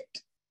connected.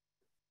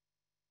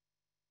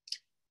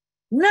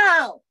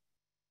 Now,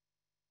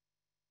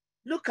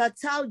 look at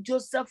how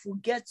Joseph will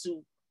get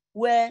to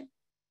where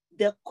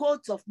the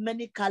coat of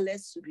many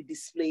colors will be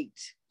displayed.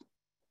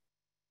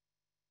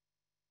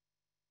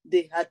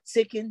 They had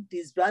taken,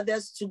 these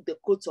brothers took the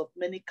coat of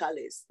many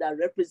colors that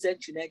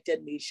represent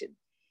United Nations,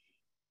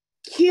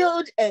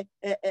 killed a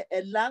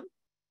lamb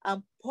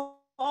and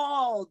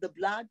poured the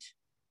blood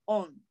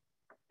on.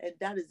 And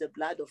that is the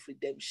blood of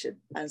redemption,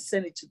 and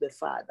send it to the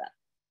Father.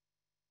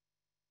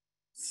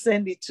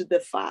 Send it to the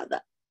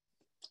Father.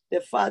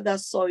 The Father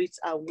saw it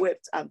and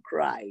wept and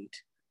cried.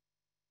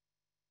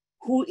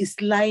 Who is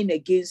lying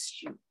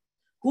against you?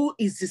 Who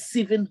is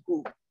deceiving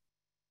who?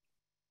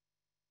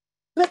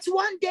 But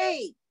one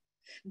day,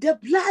 the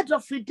blood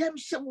of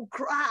redemption will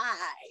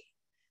cry,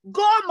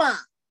 Goma,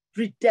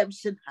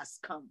 redemption has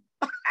come.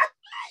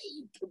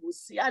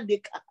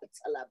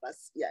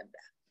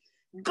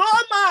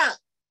 Goma,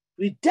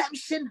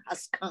 redemption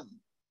has come.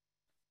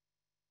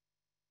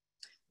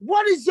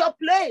 What is your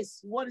place?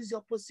 What is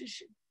your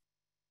position?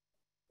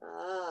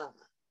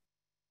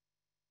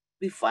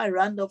 Before I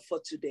round up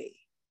for today,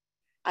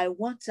 I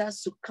want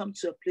us to come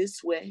to a place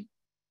where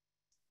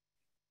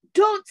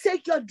don't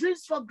take your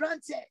dreams for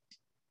granted.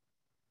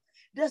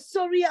 The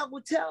story I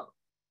will tell.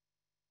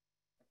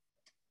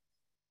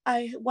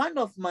 One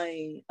of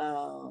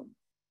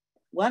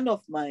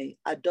my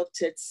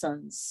adopted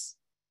sons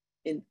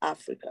in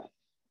Africa.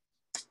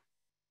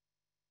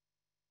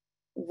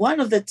 One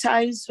of the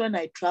times when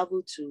I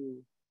traveled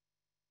to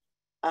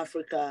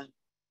Africa,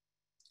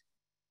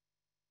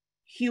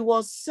 he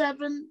was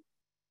serving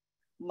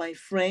my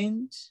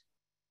friend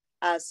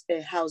as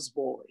a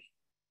houseboy.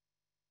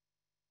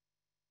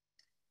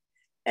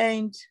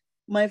 And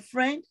my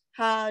friend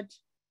had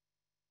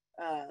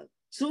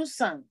 2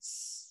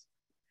 sons.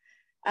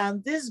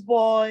 And this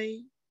boy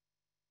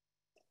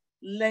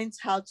learned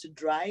how to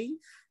drive.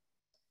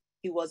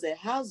 He was a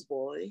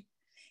houseboy.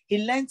 He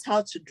learned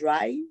how to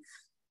drive.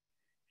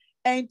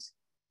 And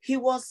he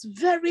was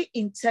very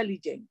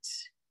intelligent.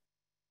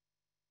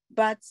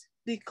 But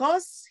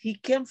because he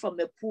came from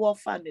a poor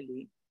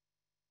family,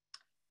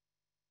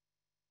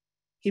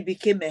 he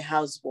became a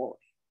houseboy.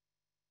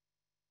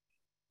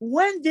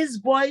 When these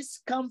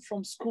boys come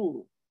from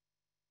school,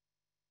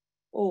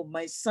 oh,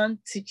 my son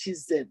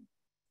teaches them.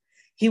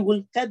 He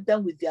will help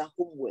them with their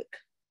homework.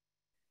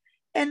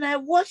 And I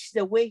watched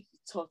the way he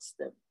taught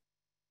them.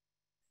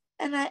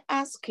 And I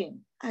asked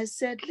him, I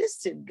said,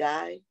 listen,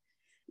 guy,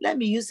 let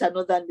me use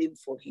another name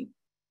for him.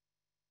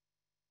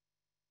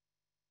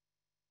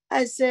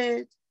 I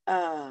said,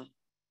 I'm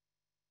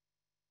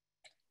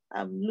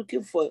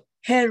looking for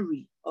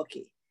Henry.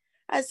 Okay.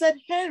 I said,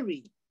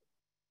 Henry,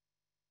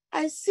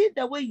 I see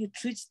the way you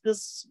treat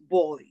these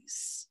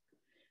boys,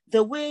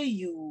 the way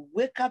you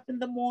wake up in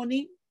the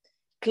morning,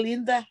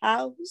 clean the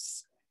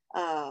house,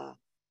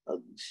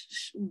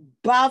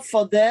 bath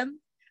for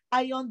them,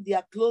 iron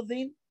their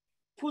clothing,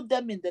 put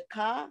them in the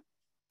car,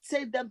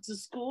 take them to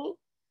school,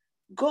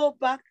 go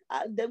back,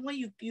 and then when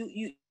you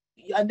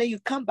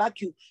come back,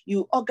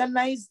 you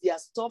organize their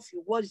stuff,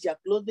 you wash their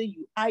clothing,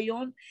 you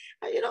iron.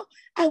 And,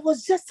 I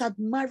was just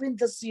admiring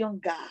this young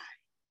guy.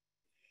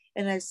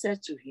 And I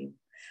said to him,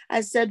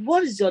 I said,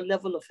 what is your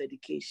level of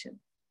education?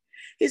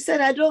 He said,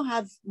 I don't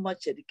have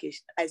much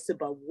education. I said,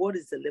 but what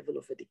is the level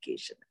of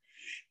education?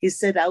 He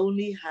said, I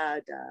only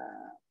had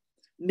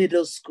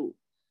middle school.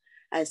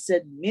 I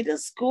said, middle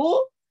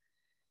school?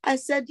 I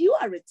said, you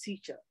are a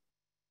teacher.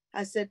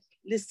 I said,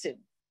 listen,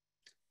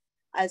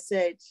 I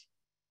said,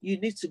 you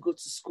need to go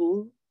to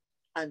school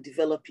and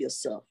develop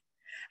yourself.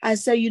 I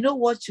said, you know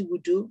what you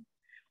would do?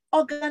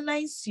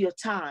 Organize your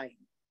time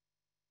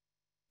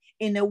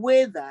in a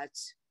way that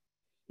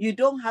you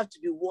don't have to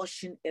be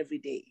washing every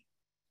day.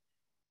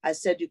 I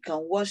said, you can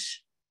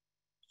wash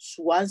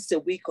once a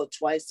week or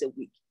twice a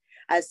week.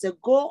 I said,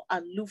 go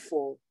and look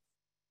for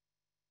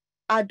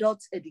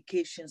adult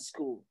education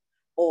school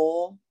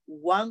or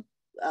one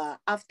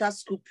after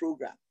school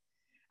program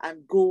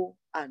and go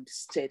and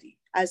study.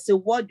 I said,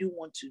 what do you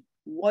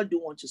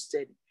want to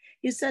study?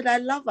 He said, I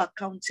love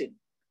accounting.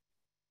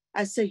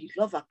 I said, you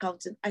love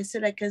accounting? I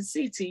said, I can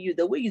see it in you.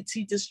 The way you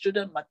teach the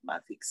student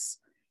mathematics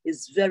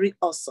is very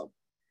awesome.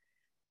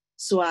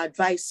 So I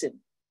advised him.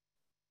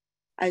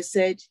 I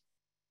said,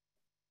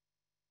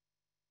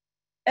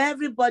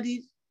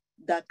 everybody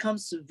that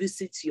comes to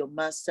visit your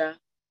master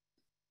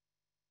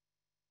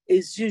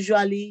is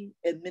usually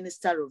a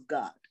minister of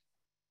God.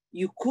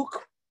 You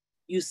cook,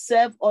 you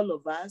serve all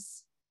of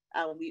us,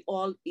 and we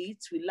all eat.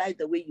 We like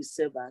the way you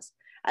serve us.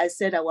 I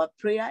said our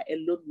prayer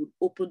alone would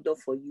open door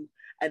for you,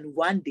 and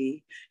one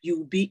day you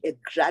will be a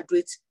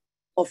graduate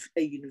of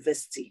a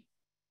university.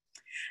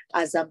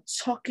 As I'm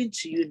talking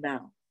to you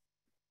now,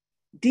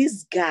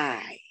 this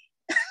guy,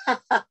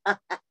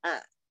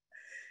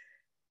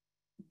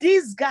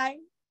 this guy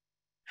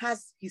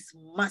has his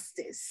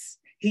master's.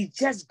 He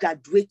just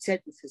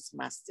graduated with his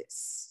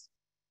master's.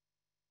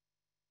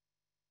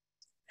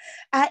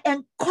 I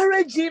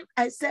encouraged him.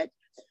 I said,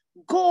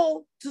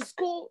 go to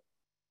school,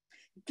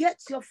 get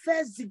your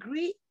first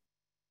degree.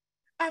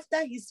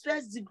 After his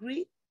first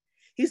degree,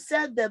 he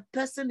said the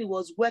person he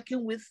was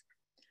working with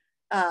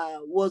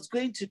was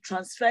going to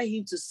transfer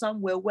him to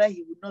somewhere where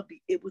he would not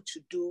be able to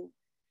do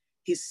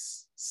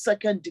his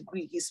second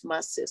degree, his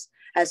master's.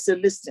 I said,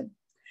 listen,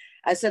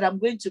 I said, I'm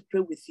going to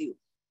pray with you.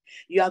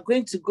 You are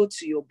going to go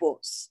to your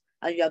boss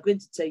and you are going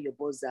to tell your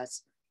boss that,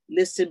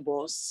 listen,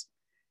 boss,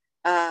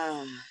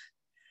 I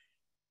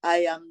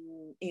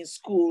am in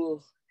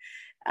school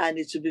and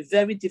it will be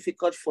very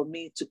difficult for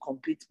me to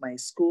complete my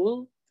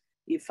school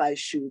if I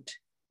should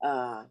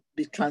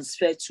be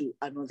transferred to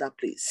another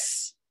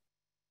place.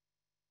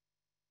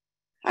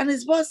 And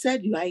his boss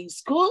said, you are in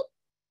school?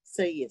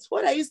 Say yes.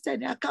 What are you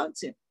studying?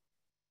 Accounting.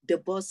 The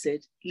boss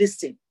said,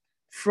 listen,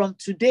 from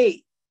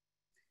today,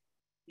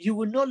 you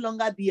will no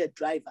longer be a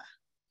driver.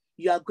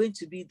 You are going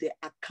to be the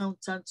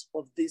accountant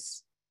of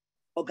this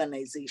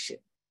organization.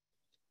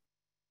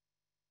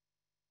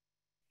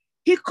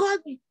 He called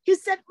me. He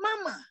said,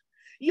 Mama,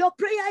 your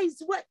prayer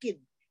is working.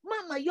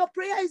 Mama, your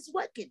prayer is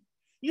working.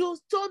 You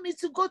told me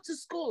to go to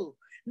school.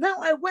 Now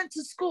I went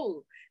to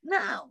school.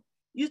 Now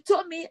you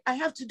told me I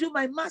have to do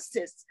my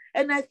master's,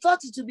 and I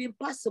thought it would be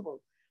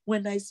impossible.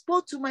 When I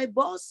spoke to my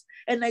boss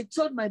and I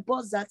told my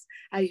boss that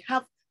I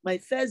have my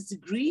first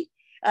degree,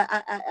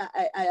 I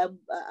am,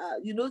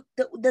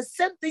 the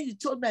same thing you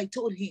told me, I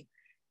told him.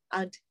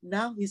 And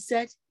now he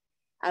said,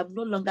 I'm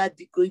no longer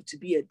going to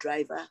be a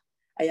driver.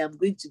 I am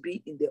going to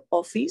be in the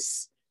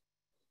office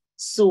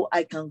so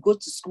I can go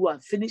to school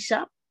and finish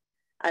up.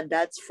 And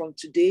that's from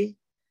today,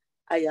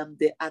 I am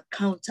the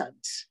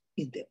accountant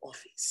in the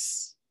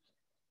office.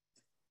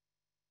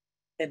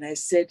 And I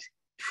said,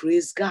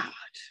 praise God.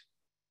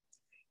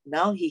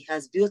 Now he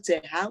has built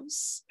a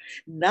house.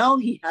 Now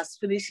he has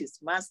finished his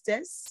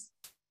master's.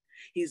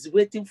 He's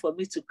waiting for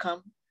me to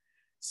come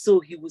so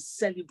he will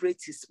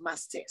celebrate his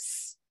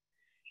master's.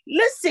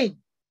 Listen,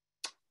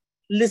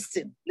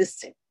 listen,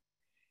 listen.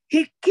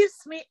 He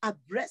keeps me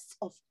abreast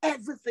of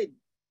everything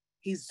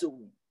he's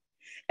doing.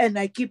 And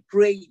I keep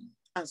praying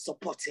and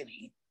supporting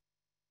him.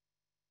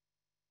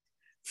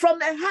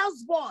 From a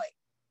houseboy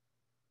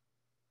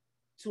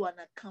to an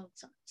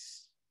accountant.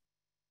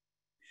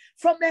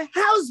 From a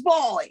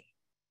houseboy,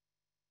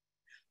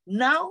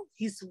 now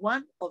he's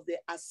one of the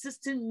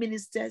assistant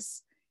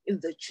ministers in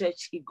the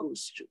church he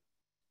goes to.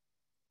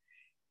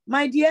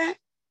 My dear,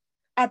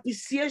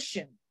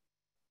 appreciation.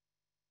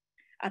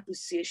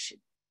 Appreciation.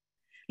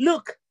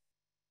 Look,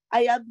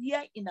 I am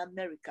here in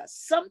America.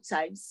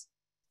 Sometimes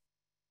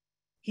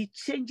he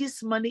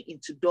changes money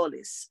into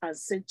dollars and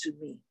sent to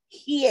me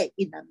here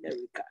in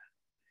America.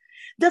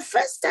 The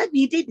first time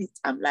he did it,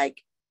 I'm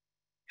like,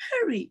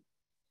 Harry,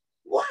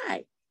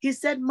 why? He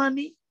said,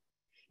 Mommy,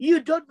 you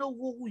don't know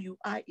who you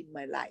are in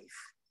my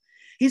life.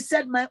 He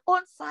said, my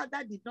own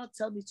father did not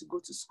tell me to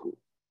go to school.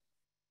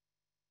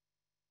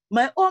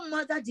 My own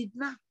mother did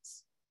not.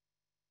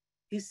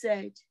 He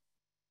said,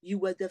 you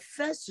were the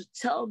first to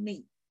tell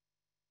me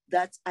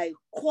that I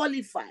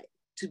qualify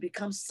to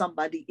become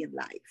somebody in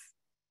life.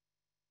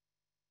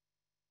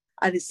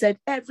 And he said,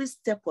 every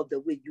step of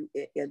the way you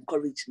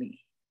encourage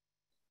me.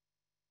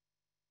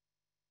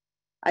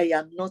 I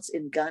am not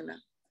in Ghana.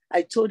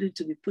 I told him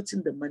to be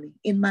putting the money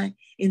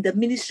in the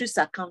ministry's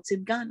account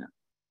in Ghana.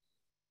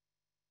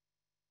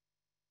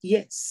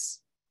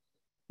 Yes.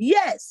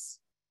 Yes.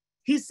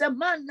 He's a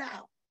man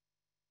now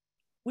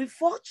with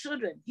 4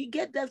 children. He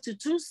gave them to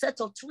 2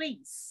 sets of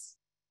twins.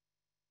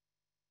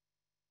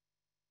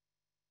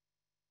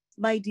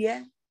 My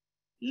dear,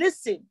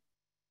 listen.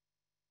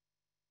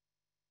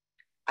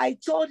 I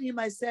told him,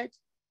 I said,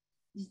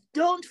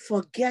 don't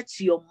forget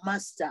your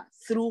master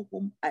through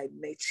whom I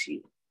met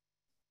you.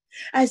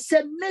 I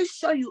said, make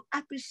sure you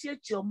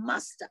appreciate your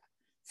master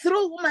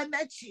through whom I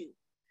met you.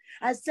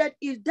 I said,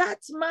 if that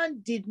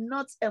man did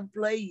not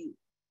employ you,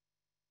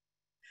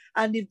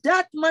 and if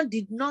that man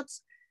did not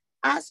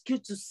ask you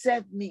to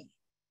serve me,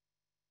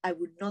 I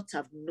would not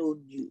have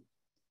known you.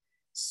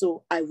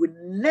 So I would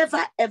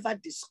never, ever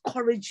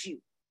discourage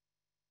you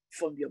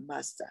from your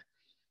master.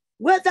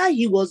 Whether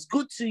he was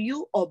good to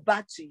you or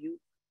bad to you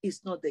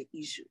is not the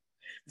issue.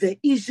 The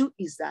issue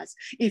is that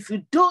if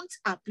you don't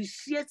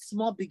appreciate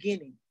small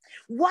beginning,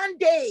 one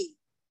day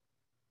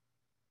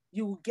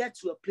you will get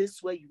to a place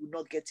where you will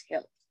not get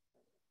help.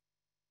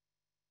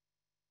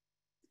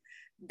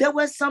 There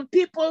were some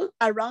people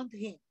around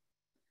him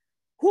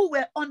who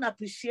were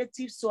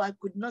unappreciative, so I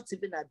could not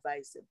even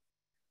advise them.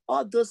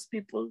 All those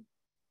people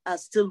are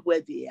still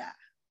where they are.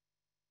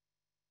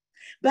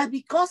 But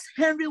because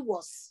Henry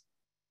was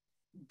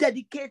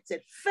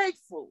dedicated,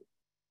 faithful,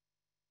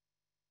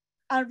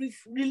 and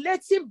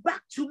relating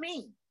back to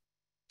me,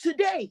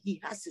 today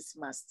he has his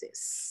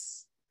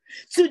masters.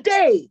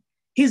 Today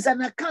He's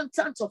an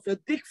accountant of a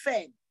big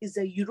firm. He's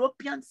a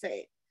European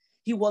firm.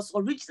 He was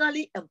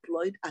originally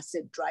employed as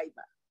a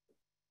driver.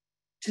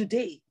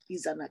 Today,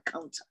 he's an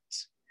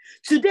accountant.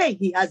 Today,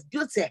 he has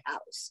built a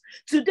house.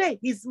 Today,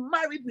 he's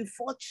married with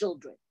 4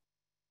 children.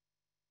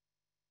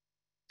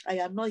 I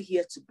am not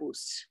here to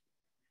boast.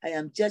 I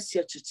am just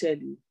here to tell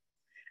you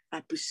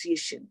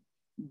appreciation.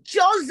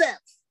 Joseph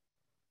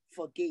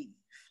forgave.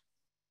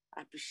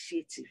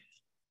 Appreciative,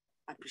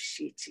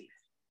 appreciative,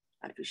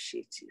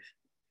 appreciative.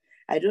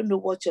 I don't know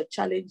what your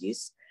challenge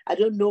is. I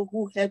don't know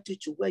who helped you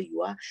to where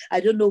you are.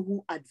 I don't know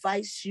who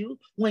advised you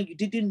when you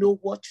didn't know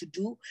what to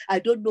do. I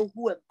don't know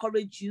who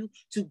encouraged you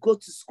to go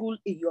to school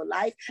in your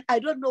life. I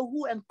don't know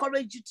who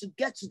encouraged you to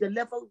get to the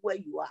level where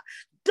you are.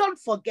 Don't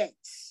forget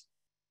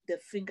the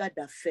finger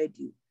that fed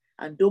you,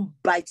 and don't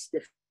bite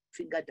the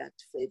finger that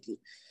fed you.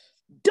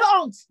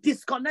 Don't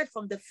disconnect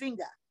from the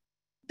finger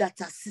that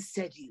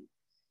assisted you.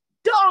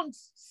 Don't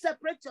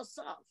separate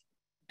yourself.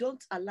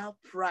 Don't allow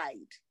pride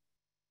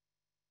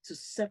to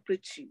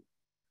separate you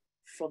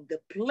from the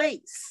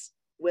place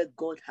where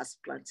God has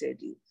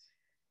planted you.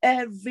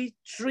 Every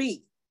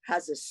tree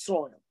has a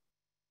soil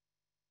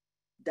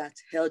that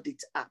held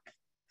it up.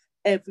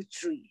 Every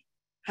tree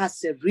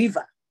has a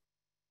river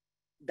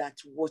that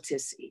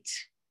waters it.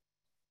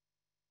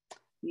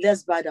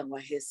 Let's bow down our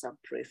heads and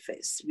pray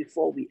first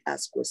before we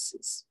ask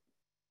questions.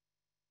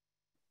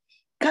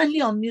 Kindly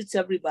unmute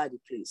everybody,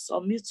 please.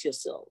 Unmute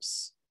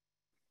yourselves.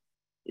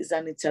 It's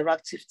an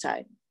interactive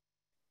time.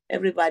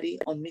 Everybody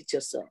unmute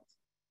yourself.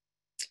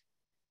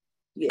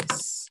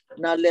 Yes.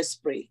 Now let's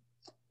pray.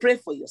 Pray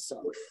for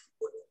yourself.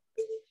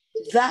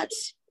 That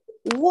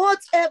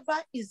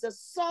whatever is the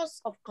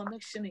source of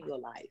connection in your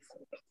life,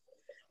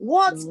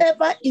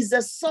 whatever is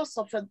the source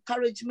of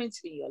encouragement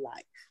in your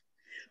life,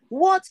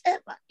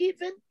 whatever,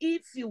 even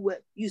if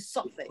you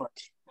suffered,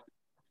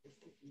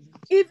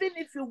 even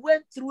if you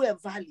went through a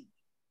valley,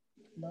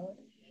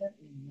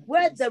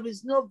 where there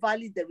is no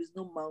valley, there is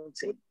no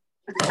mountain.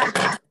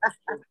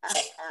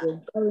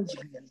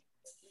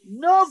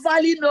 No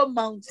valley, no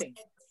mountain.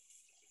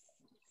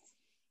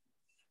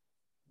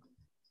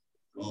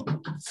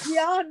 We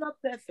are all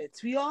not perfect.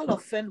 We all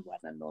offend one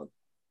another.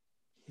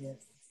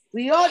 Yes.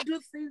 We all do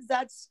things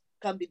that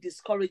can be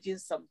discouraging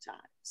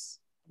sometimes.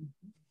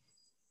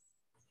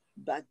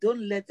 But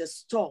don't let the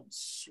storm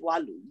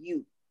swallow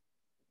you.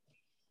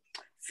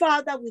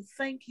 Father, we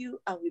thank you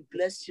and we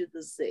bless you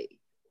this day.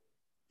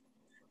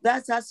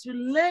 That as we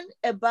learn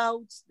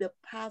about the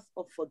path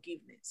of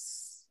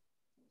forgiveness,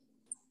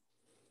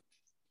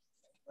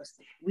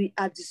 we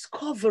are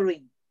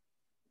discovering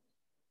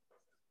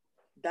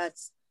that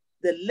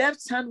the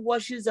left hand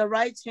washes the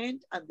right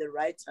hand and the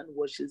right hand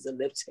washes the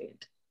left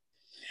hand.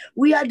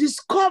 We are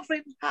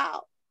discovering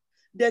how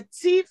the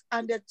teeth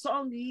and the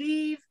tongue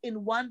live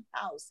in one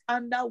house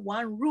under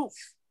one roof,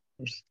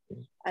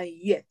 and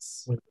yet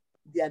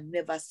they are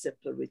never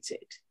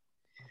separated.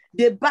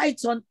 They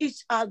bite on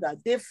each other,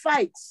 they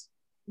fight,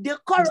 they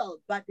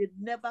quarrel, but they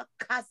never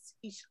cast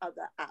each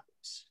other out.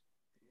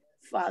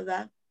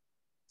 Father,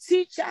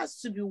 teach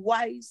us to be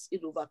wise in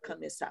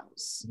Overcomer's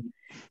house.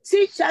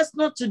 Teach us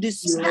not to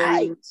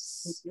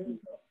despise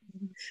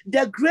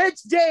the great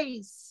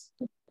days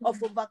of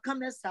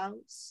Overcomer's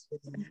house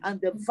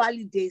and the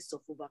valley days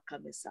of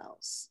Overcomer's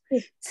house.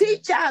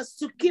 Teach us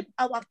to keep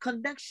our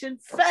connection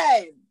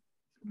firm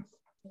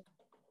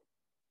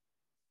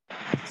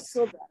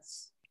so that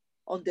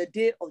on the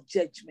day of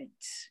judgment,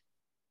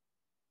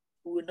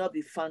 we will not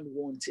be found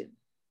wanting.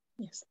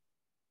 Yes.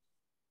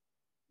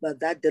 But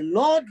that the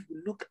Lord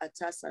will look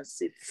at us and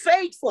say,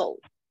 faithful,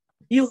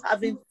 you have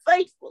been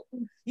faithful,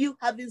 you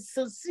have been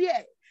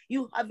sincere,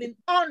 you have been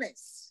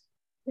honest.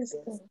 Yes.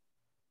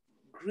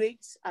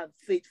 Great and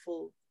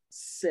faithful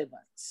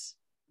servants.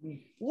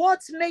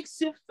 What makes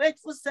you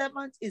faithful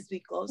servant is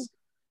because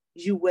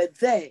you were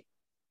there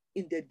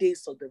in the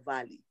days of the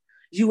valley.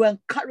 You were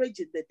encouraged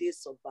in the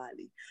days of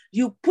valley.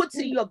 You put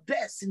in your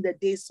best in the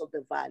days of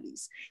the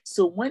valleys.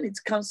 So when it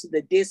comes to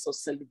the days of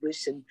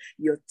celebration,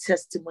 your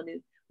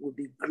testimony will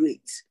be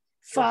great.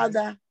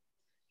 Father,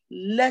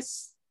 let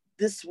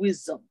this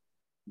wisdom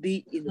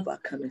be in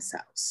Overcomer's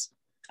house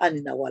and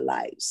in our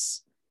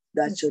lives,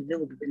 that your name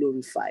will be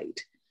glorified.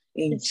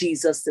 In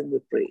Jesus' name we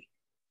pray.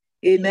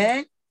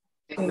 Amen.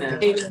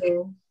 Amen.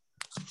 Amen.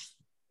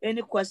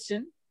 Any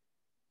question?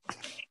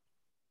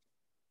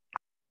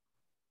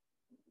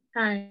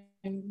 Hi,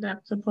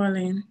 Dr.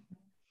 Pauline.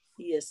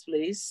 Yes,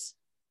 please.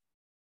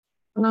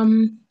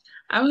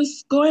 I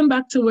was going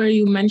back to where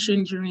you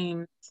mentioned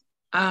dreams.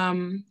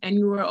 And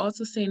you were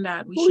also saying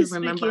that we should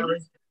remember.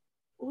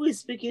 Who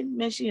is speaking?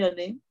 Mention your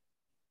name.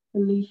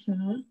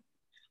 Alicia.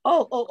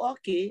 Oh,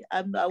 okay.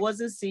 I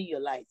wasn't seeing your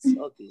lights.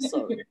 Okay,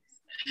 sorry.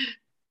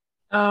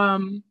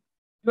 You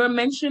were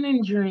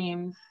mentioning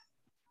dreams.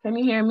 Can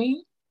you hear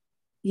me?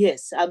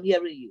 Yes, I'm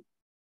hearing you.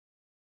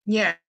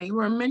 Yeah, you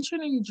were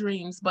mentioning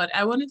dreams, but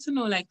I wanted to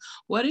know, like,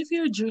 what if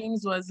your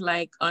dreams was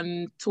like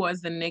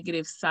towards the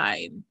negative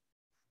side?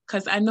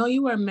 Because I know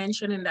you were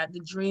mentioning that the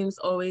dreams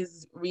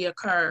always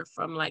reoccur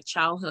from like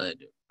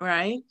childhood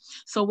right?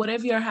 So what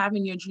if you're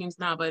having your dreams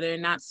now, but they're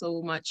not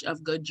so much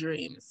of good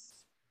dreams?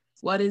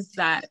 What is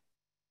that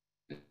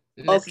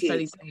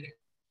necessarily saying?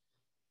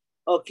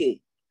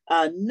 Okay.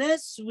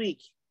 Next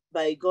week,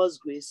 by God's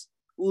grace,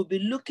 we'll be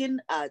looking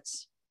at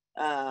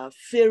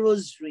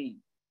Pharaoh's dream.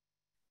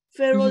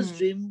 Pharaoh's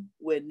dream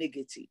were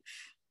negative.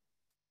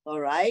 All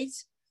right.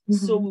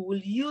 So we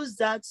will use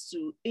that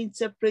to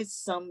interpret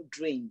some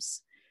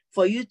dreams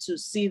for you to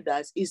see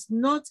that it's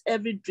not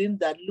every dream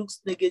that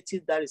looks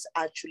negative that is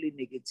actually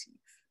negative.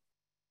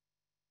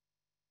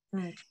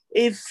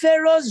 If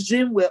Pharaoh's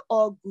dream were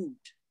all good,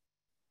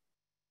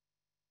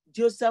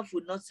 Joseph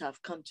would not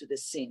have come to the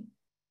scene.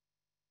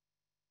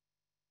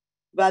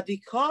 But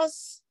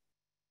because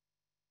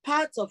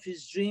parts of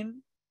his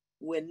dream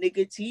were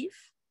negative,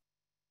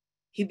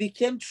 he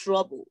became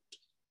troubled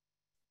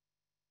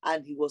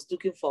and he was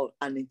looking for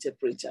an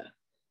interpreter.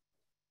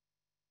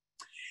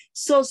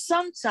 So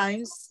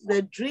sometimes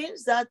the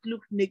dreams that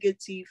look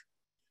negative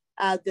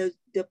are the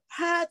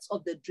parts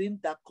of the dream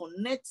that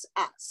connects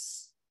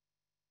us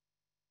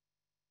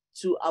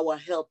to our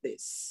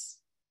helpers.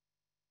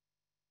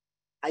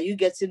 Are you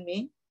getting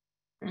me?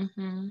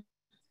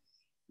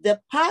 The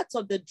part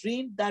of the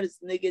dream that is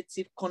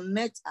negative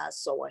connects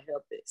us to our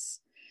helpers.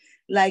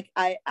 Like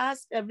I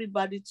asked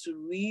everybody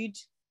to read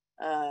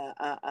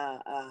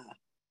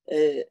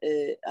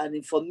an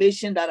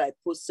information that I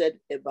posted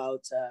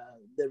about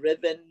the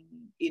Reverend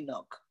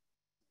Enoch.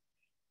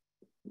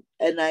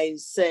 And I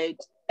said,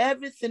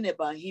 everything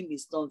about him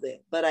is not there.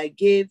 But I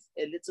gave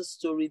a little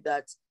story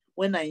that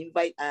when I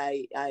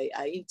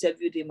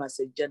interviewed him as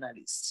a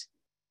journalist.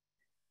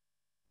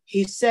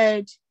 He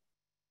said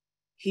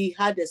he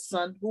had a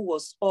son who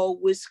was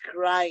always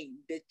crying.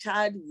 The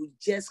child would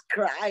just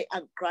cry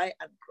and cry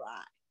and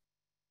cry.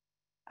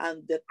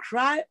 And the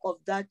cry of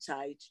that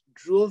child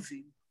drove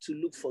him to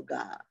look for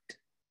God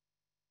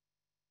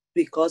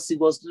because he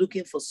was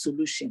looking for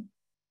solution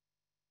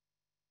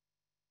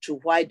to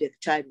why the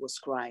child was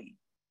crying.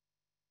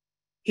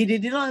 He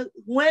did not,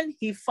 when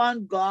he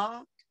found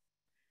God,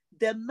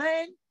 the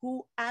man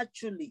who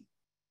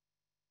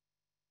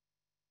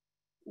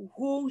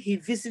he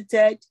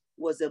visited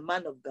was a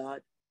man of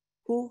God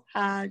who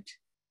had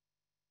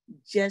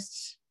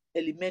just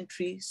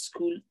elementary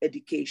school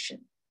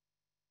education,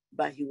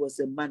 but he was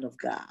a man of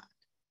God.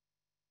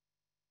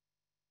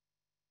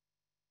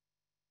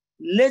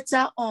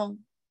 Later on,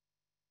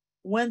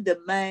 when the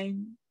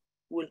man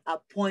will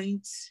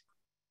appoint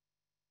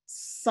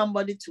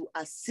somebody to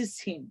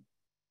assist him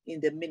in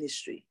the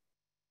ministry,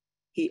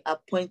 he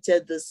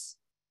appointed this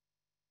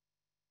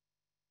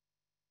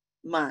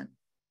man,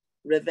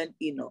 Reverend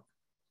Enoch.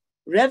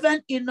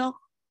 Reverend Enoch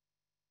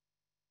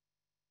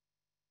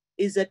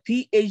is a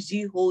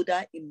PhD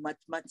holder in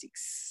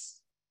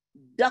mathematics,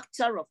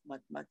 doctor of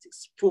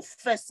mathematics,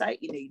 professor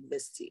in a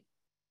university,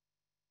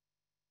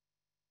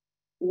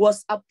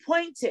 was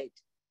appointed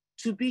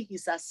to be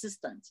his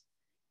assistant.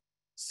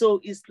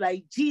 So it's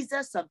like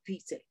Jesus and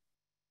Peter.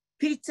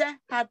 Peter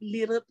had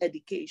little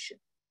education,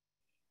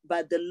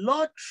 but the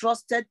Lord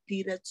trusted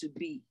Peter to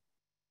be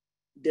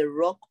the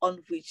rock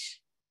on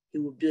which he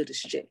would build his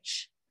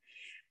church.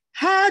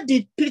 How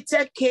did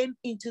Peter came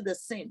into the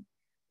scene?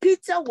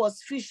 Peter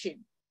was fishing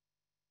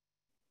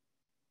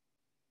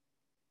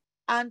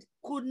and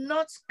could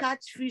not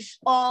catch fish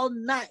all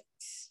night.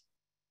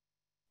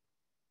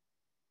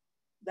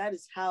 That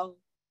is how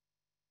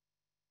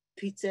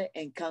Peter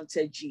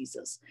encountered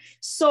Jesus.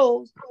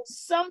 So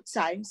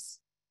sometimes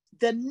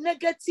the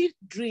negative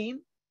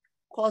dream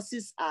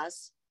causes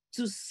us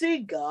to see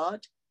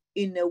God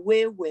in a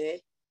way where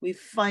we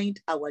find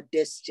our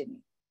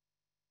destiny.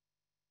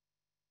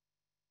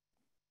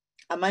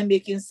 Am I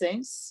making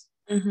sense?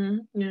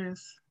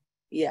 Yes.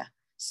 Yeah.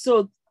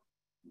 So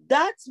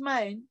that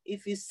man,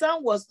 if his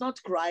son was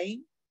not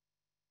crying,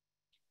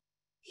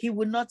 he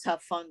would not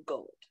have found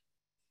God.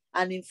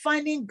 And in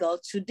finding God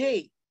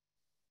today,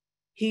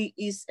 he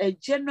is a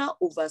general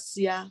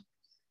overseer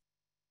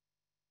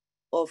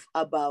of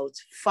about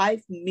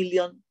 5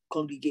 million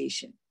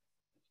congregation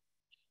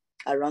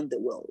around the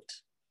world.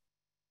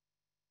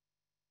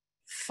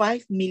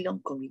 5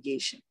 million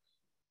congregation.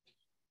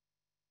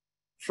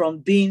 From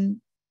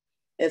being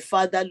a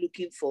father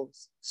looking for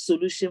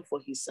solution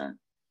for his son,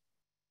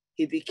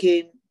 he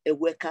became a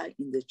worker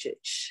in the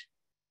church.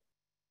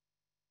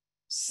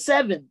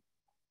 7,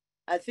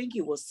 I think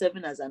he was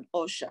 7 as an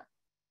usher,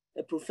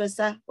 a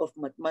professor of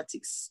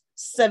mathematics,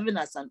 7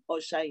 as an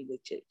usher in the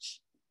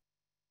church.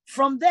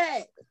 From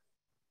there,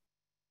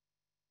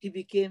 he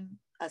became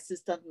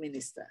assistant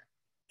minister.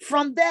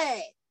 From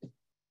there,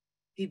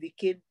 he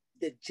became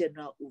the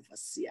general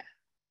overseer.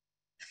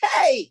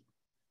 Hey!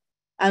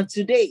 And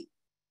today,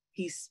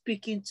 he's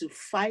speaking to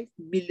 5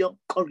 million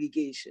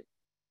congregation.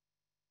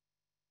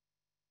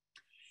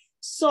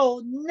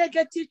 So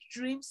negative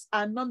dreams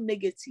are not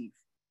negative.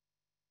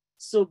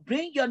 So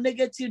bring your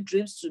negative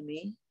dreams to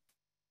me,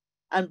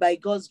 and by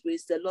God's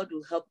grace, the Lord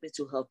will help me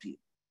to help you.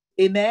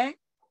 Amen?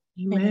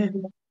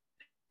 Amen.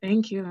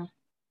 Thank you.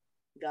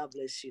 God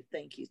bless you.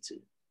 Thank you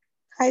too.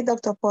 Hi,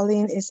 Dr.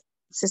 Pauline. It's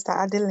Sister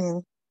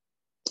Adeline.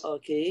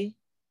 Okay.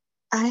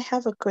 I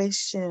have a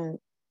question.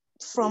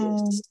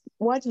 From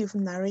what you've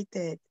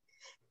narrated,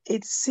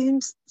 it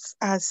seems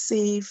as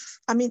if,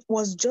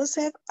 was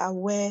Joseph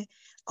aware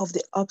of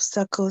the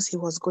obstacles he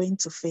was going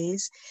to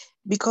face?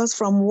 Because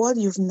from what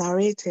you've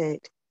narrated,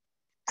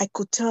 I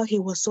could tell he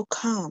was so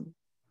calm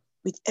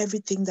with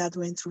everything that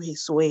went through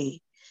his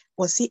way.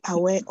 Was he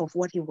aware of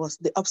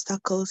the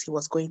obstacles he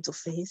was going to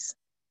face?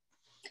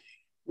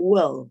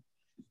 Well,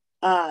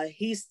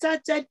 he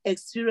started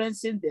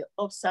experiencing the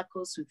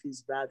obstacles with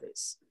his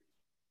brothers.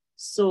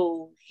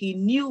 So he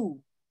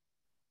knew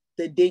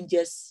the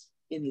dangers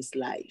in his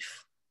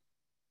life.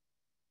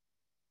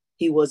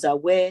 He was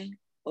aware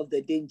of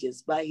the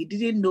dangers, but he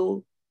didn't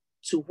know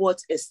to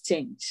what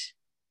extent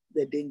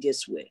the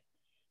dangers were,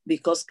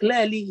 because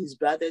clearly his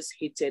brothers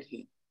hated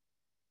him.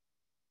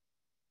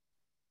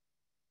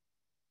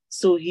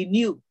 So he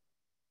knew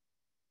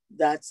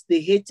that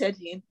they hated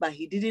him, but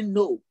he didn't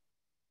know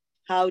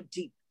how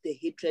deep the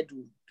hatred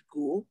would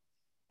go.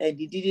 And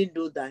he didn't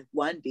know that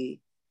one day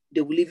they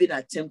will even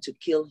attempt to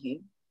kill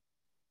him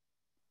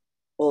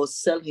or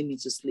sell him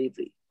into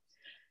slavery.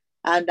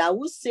 And I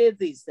would say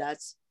this, that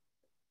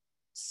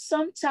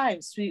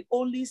sometimes we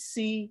only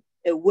see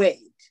a word.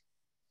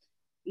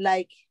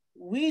 Like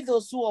we,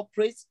 those who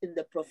operate in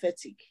the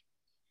prophetic,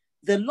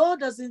 the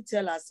Lord doesn't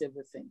tell us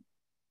everything.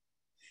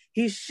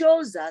 He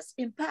shows us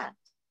in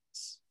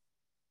parts.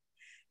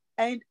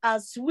 And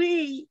as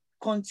we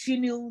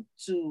continue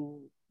to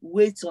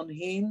wait on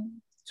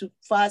him, to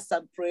fast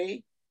and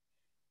pray,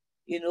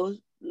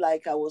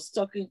 like I was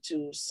talking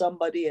to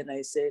somebody and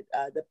I said,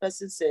 the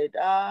person said,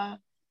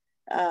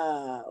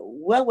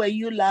 where were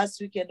you last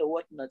weekend or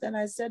whatnot? And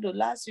I said,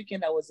 last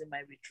weekend I was in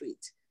my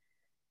retreat.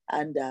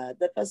 And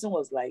the person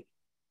was like,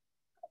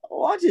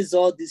 what is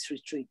all this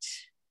retreat?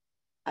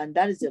 And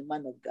that is a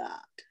man of God.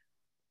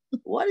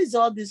 What is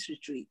all this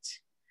retreat?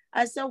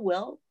 I said,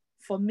 well,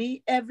 for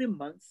me, every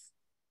month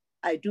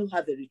I do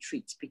have a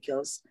retreat,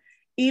 because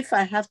if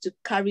I have to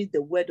carry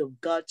the word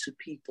of God to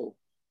people,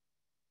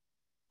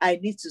 I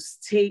need to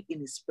stay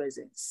in his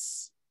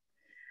presence.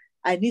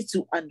 I need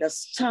to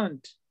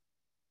understand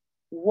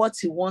what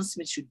he wants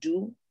me to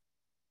do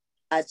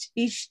at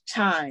each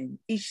time,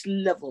 each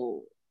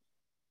level,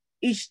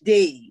 each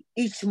day,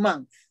 each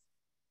month.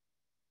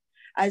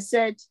 I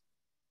said,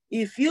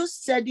 if you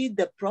study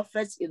the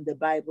prophets in the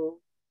Bible,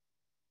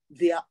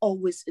 they are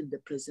always in the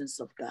presence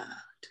of God.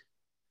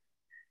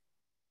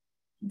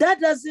 That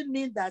doesn't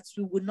mean that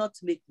we will not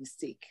make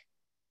mistakes.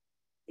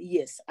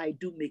 Yes, I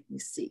do make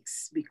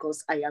mistakes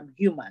because I am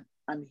human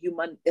and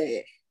human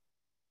err.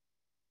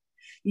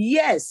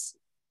 Yes,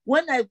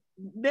 when I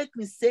make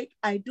mistake,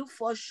 I do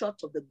fall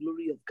short of the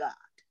glory of God.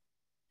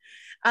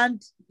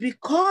 And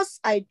because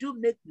I do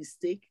make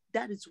mistake,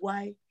 that is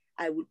why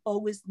I will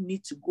always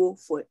need to go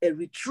for a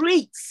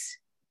retreat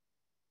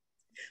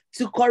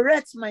to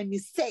correct my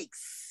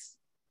mistakes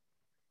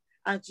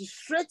and to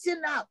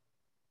straighten up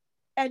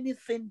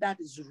anything that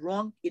is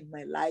wrong in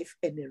my life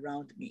and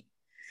around me.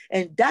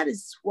 And that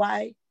is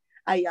why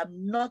I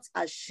am not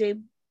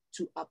ashamed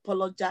to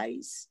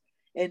apologize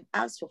and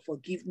ask for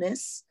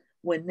forgiveness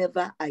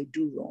whenever I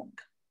do wrong.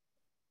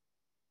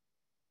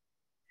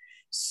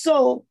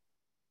 So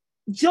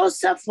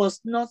Joseph was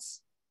not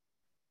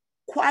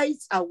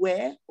quite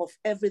aware of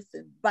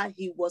everything, but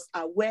he was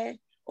aware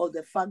of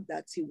the fact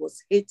that he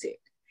was hated,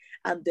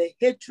 and the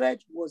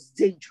hatred was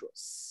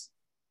dangerous.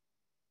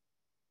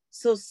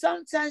 So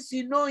sometimes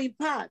you know in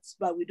parts,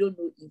 but we don't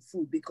know in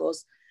full,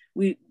 because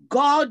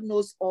God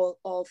knows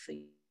all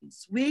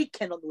things. We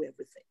cannot know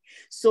everything.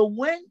 So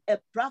when a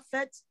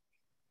prophet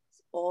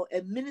or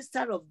a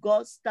minister of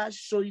God starts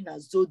showing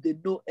as though they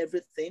know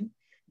everything,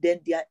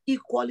 then they are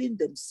equaling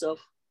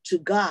themselves to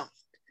God,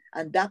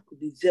 and that could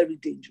be very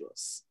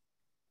dangerous.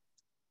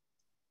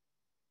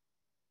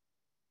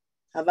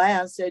 Have I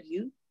answered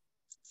you?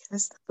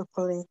 Yes, Dr.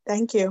 Pauline.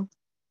 Thank you.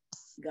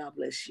 God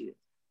bless you.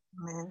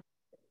 Amen.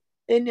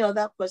 Any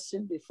other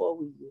question before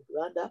we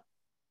round up?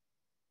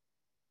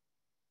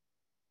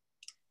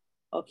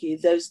 Okay,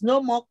 there's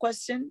no more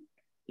question.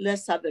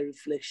 Let's have a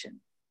reflection.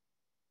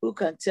 Who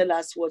can tell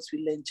us what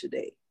we learned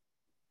today?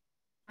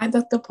 Hi,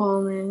 Dr.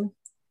 Pauline.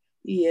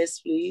 Yes,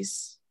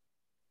 please.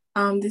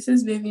 This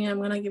is Vivian.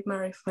 I'm gonna give my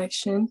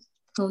reflection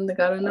from the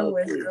Garden of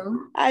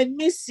Wisdom. I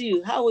miss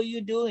you. How are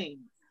you doing?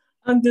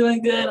 I'm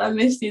doing good. I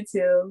missed you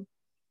too.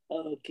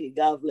 Okay,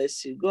 God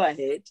bless you. Go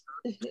ahead.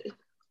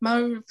 My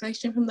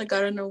reflection from the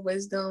Garden of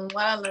Wisdom,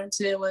 what I learned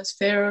today was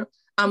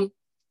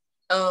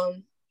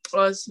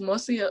was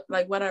mostly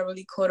like what I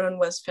really caught on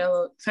was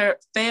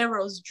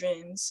Pharaoh's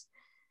dreams.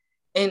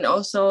 And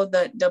also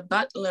the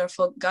butler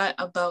forgot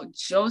about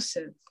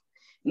Joseph.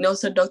 And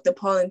also Dr.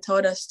 Pauline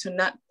told us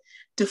not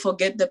to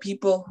forget the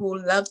people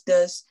who loved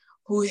us,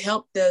 who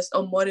helped us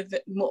or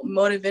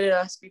motivated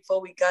us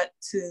before we got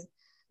to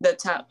the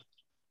top.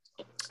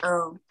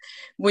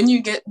 When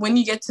you get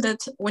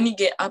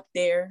up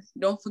there,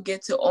 don't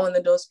forget to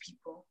honor those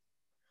people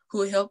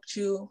who helped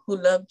you, who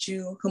loved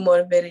you, who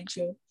motivated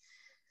you.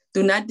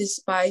 Do not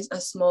despise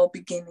a small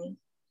beginning.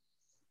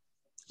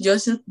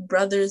 Joseph's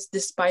brothers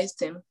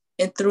despised him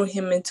and threw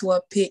him into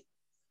a pit.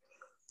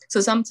 So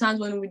sometimes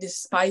when we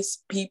despise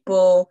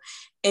people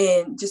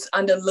and just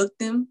underlook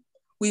them,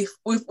 we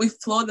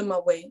throw them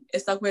away.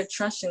 It's like we're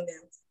trashing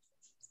them.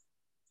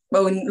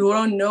 But we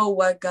don't know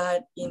what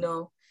God,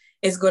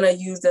 is going to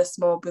use that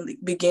small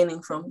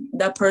beginning from.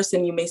 That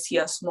person you may see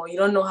as small. You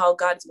don't know how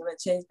God is going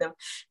to change them.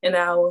 And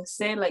I would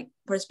say, like,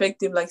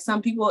 perspective, like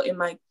some people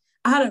I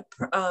had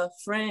a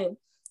friend,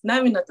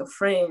 not even like a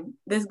friend,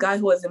 this guy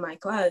who was in my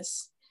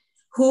class,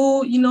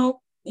 who, you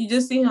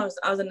just see him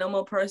as a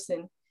normal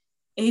person.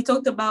 And he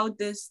talked about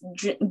this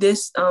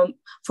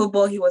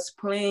football he was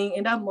playing.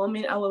 In that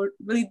moment, I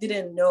really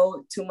didn't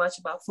know too much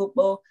about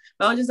football.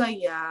 But I was just like,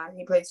 yeah,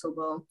 he plays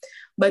football.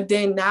 But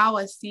then now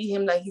I see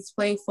him like he's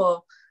playing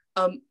for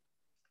a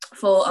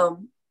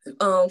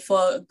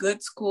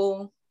good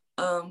school,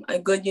 a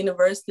good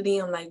university.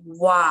 I'm like,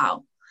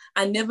 wow.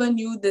 I never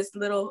knew this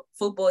little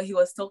football he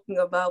was talking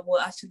about will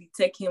actually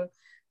take him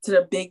to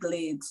the big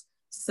leagues.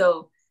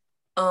 So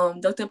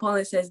Dr.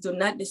 Paulin says, do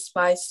not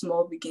despise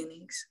small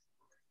beginnings.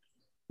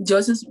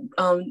 Joseph,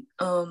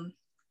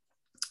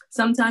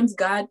 sometimes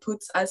God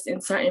puts us in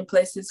certain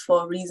places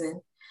for a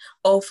reason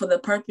or for the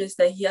purpose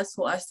that he has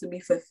for us to be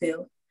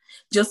fulfilled.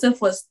 Joseph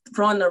was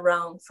thrown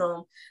around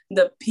from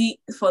the pit,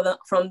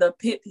 from the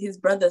pit. His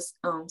brothers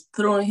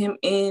threw him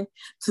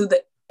into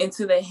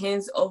the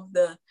hands of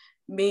the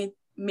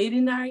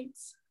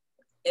Midianites,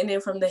 and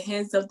then from the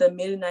hands of the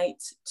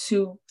Midianites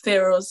to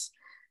Pharaoh's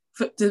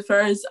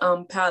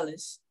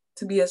palace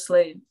to be a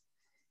slave,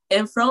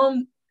 and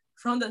from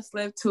the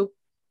slave to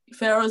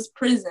Pharaoh's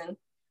prison.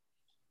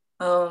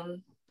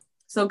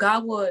 So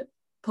God would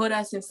put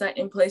us in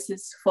certain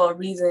places for a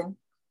reason,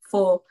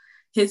 for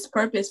his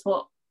purpose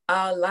for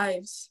our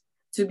lives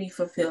to be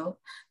fulfilled.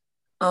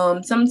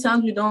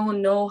 Sometimes we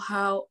don't know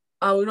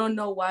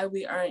why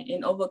we are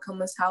in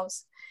Overcomer's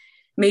house.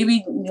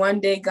 Maybe one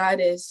day God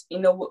is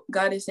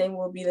saying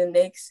we'll be the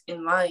next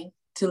in line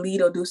to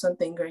lead or do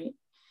something great.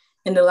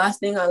 And the last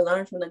thing I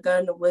learned from the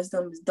Garden of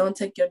Wisdom is don't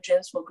take your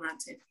dreams for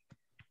granted.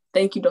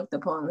 Thank you, Dr.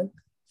 Paulin.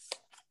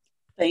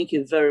 Thank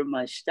you very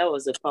much. That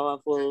was a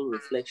powerful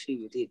reflection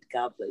you did.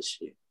 God bless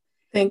you.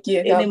 Thank you.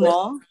 Any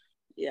more?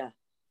 Yeah.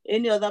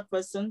 Any other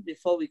person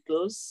before we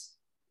close?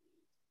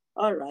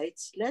 All right.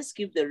 Let's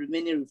give the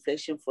remaining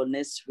reflection for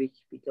next week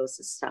because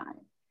it's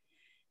time.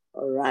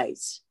 All right.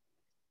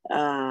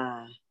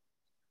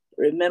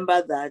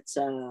 Remember that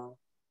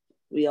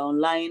we are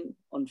online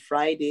on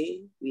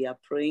Friday. We are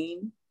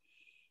praying.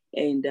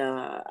 And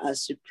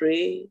as we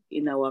pray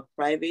in our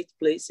private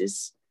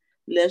places,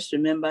 let's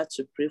remember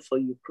to pray for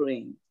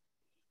Ukraine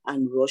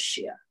and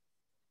Russia.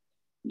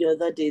 The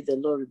other day, the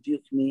Lord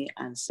rebuked me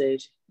and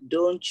said,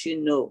 don't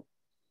you know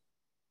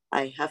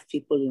I have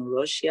people in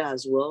Russia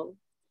as well?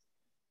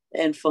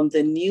 And from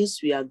the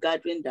news, we are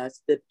gathering that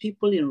the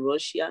people in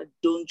Russia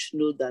don't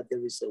know that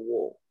there is a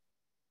war.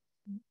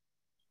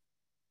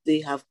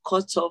 They have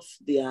cut off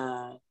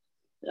their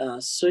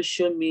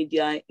social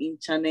media,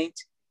 internet,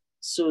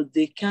 so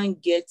they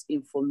can't get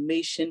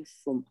information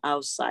from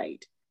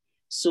outside.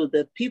 So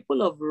the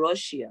people of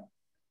Russia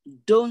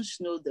don't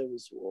know there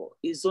is war.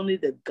 It's only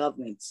the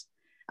government,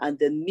 and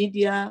the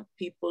media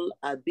people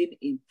are being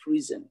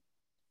imprisoned.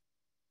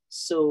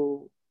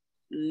 So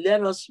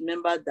let us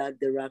remember that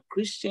there are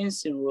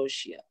Christians in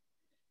Russia,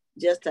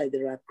 just like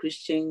there are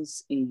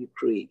Christians in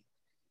Ukraine.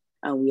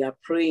 And we are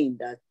praying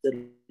that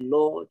the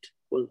Lord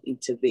will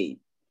intervene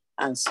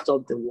and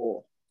stop the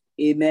war.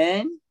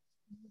 Amen.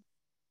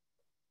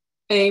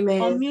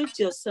 Amen. Unmute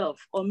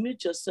yourself.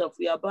 Unmute yourself.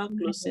 We are about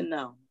closing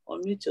now.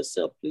 Unmute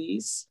yourself,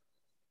 please.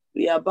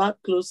 We are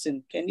about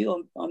closing. Can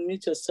you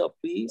unmute yourself,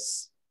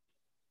 please?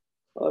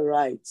 All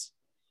right.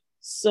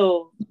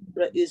 So,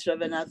 is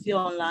Reverend Afia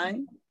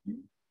online?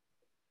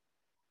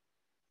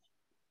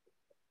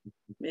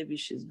 Maybe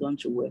she's gone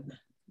to work.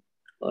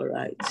 All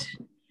right.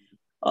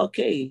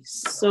 Okay,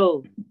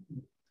 so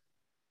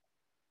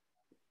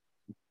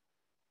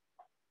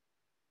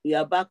we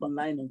are back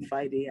online on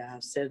Friday. I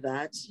have said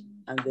that.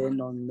 And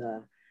then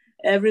on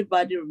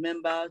everybody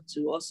remember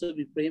to also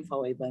be praying for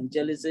our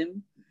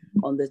evangelism.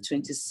 On the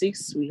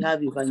 26th, we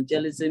have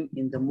evangelism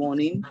in the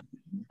morning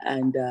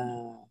and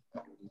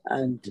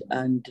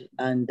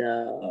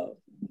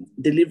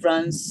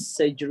deliverance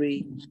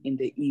surgery in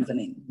the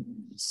evening.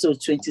 So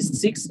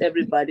 26th,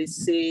 everybody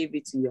save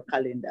it in your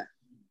calendar.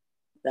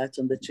 That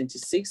on the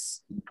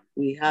 26th,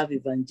 we have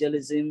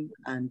evangelism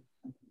and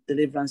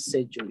deliverance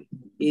surgery.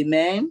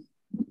 Amen?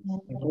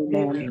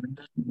 Amen.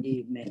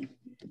 Amen.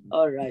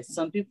 All right,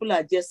 some people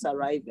are just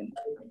arriving.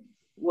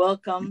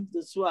 Welcome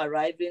those who are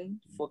arriving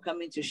for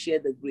coming to share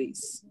the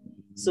grace.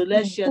 So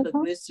let's share the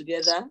grace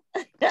together.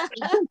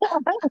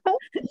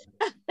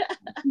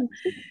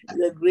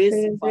 The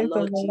grace of our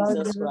Lord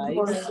Jesus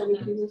Christ,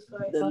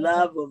 the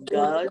love of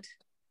God,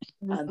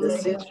 and the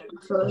sweet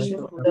fellowship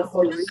of the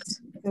Holy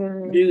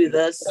Spirit be with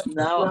us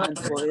now and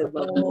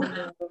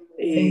forevermore.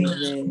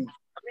 Amen.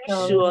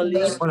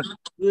 Surely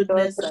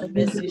goodness and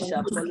mercy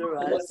shall follow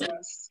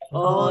us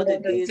all the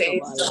days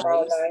of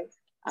our lives,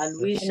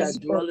 and we shall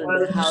dwell in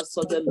the house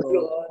of the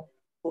Lord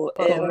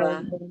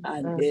forever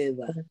and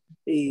ever.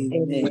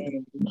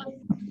 Amen.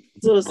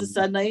 So,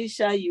 Sister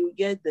Naisha, you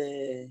get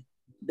the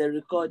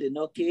recording,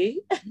 okay?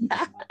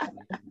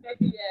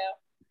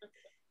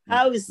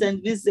 How is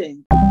St.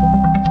 Vincent?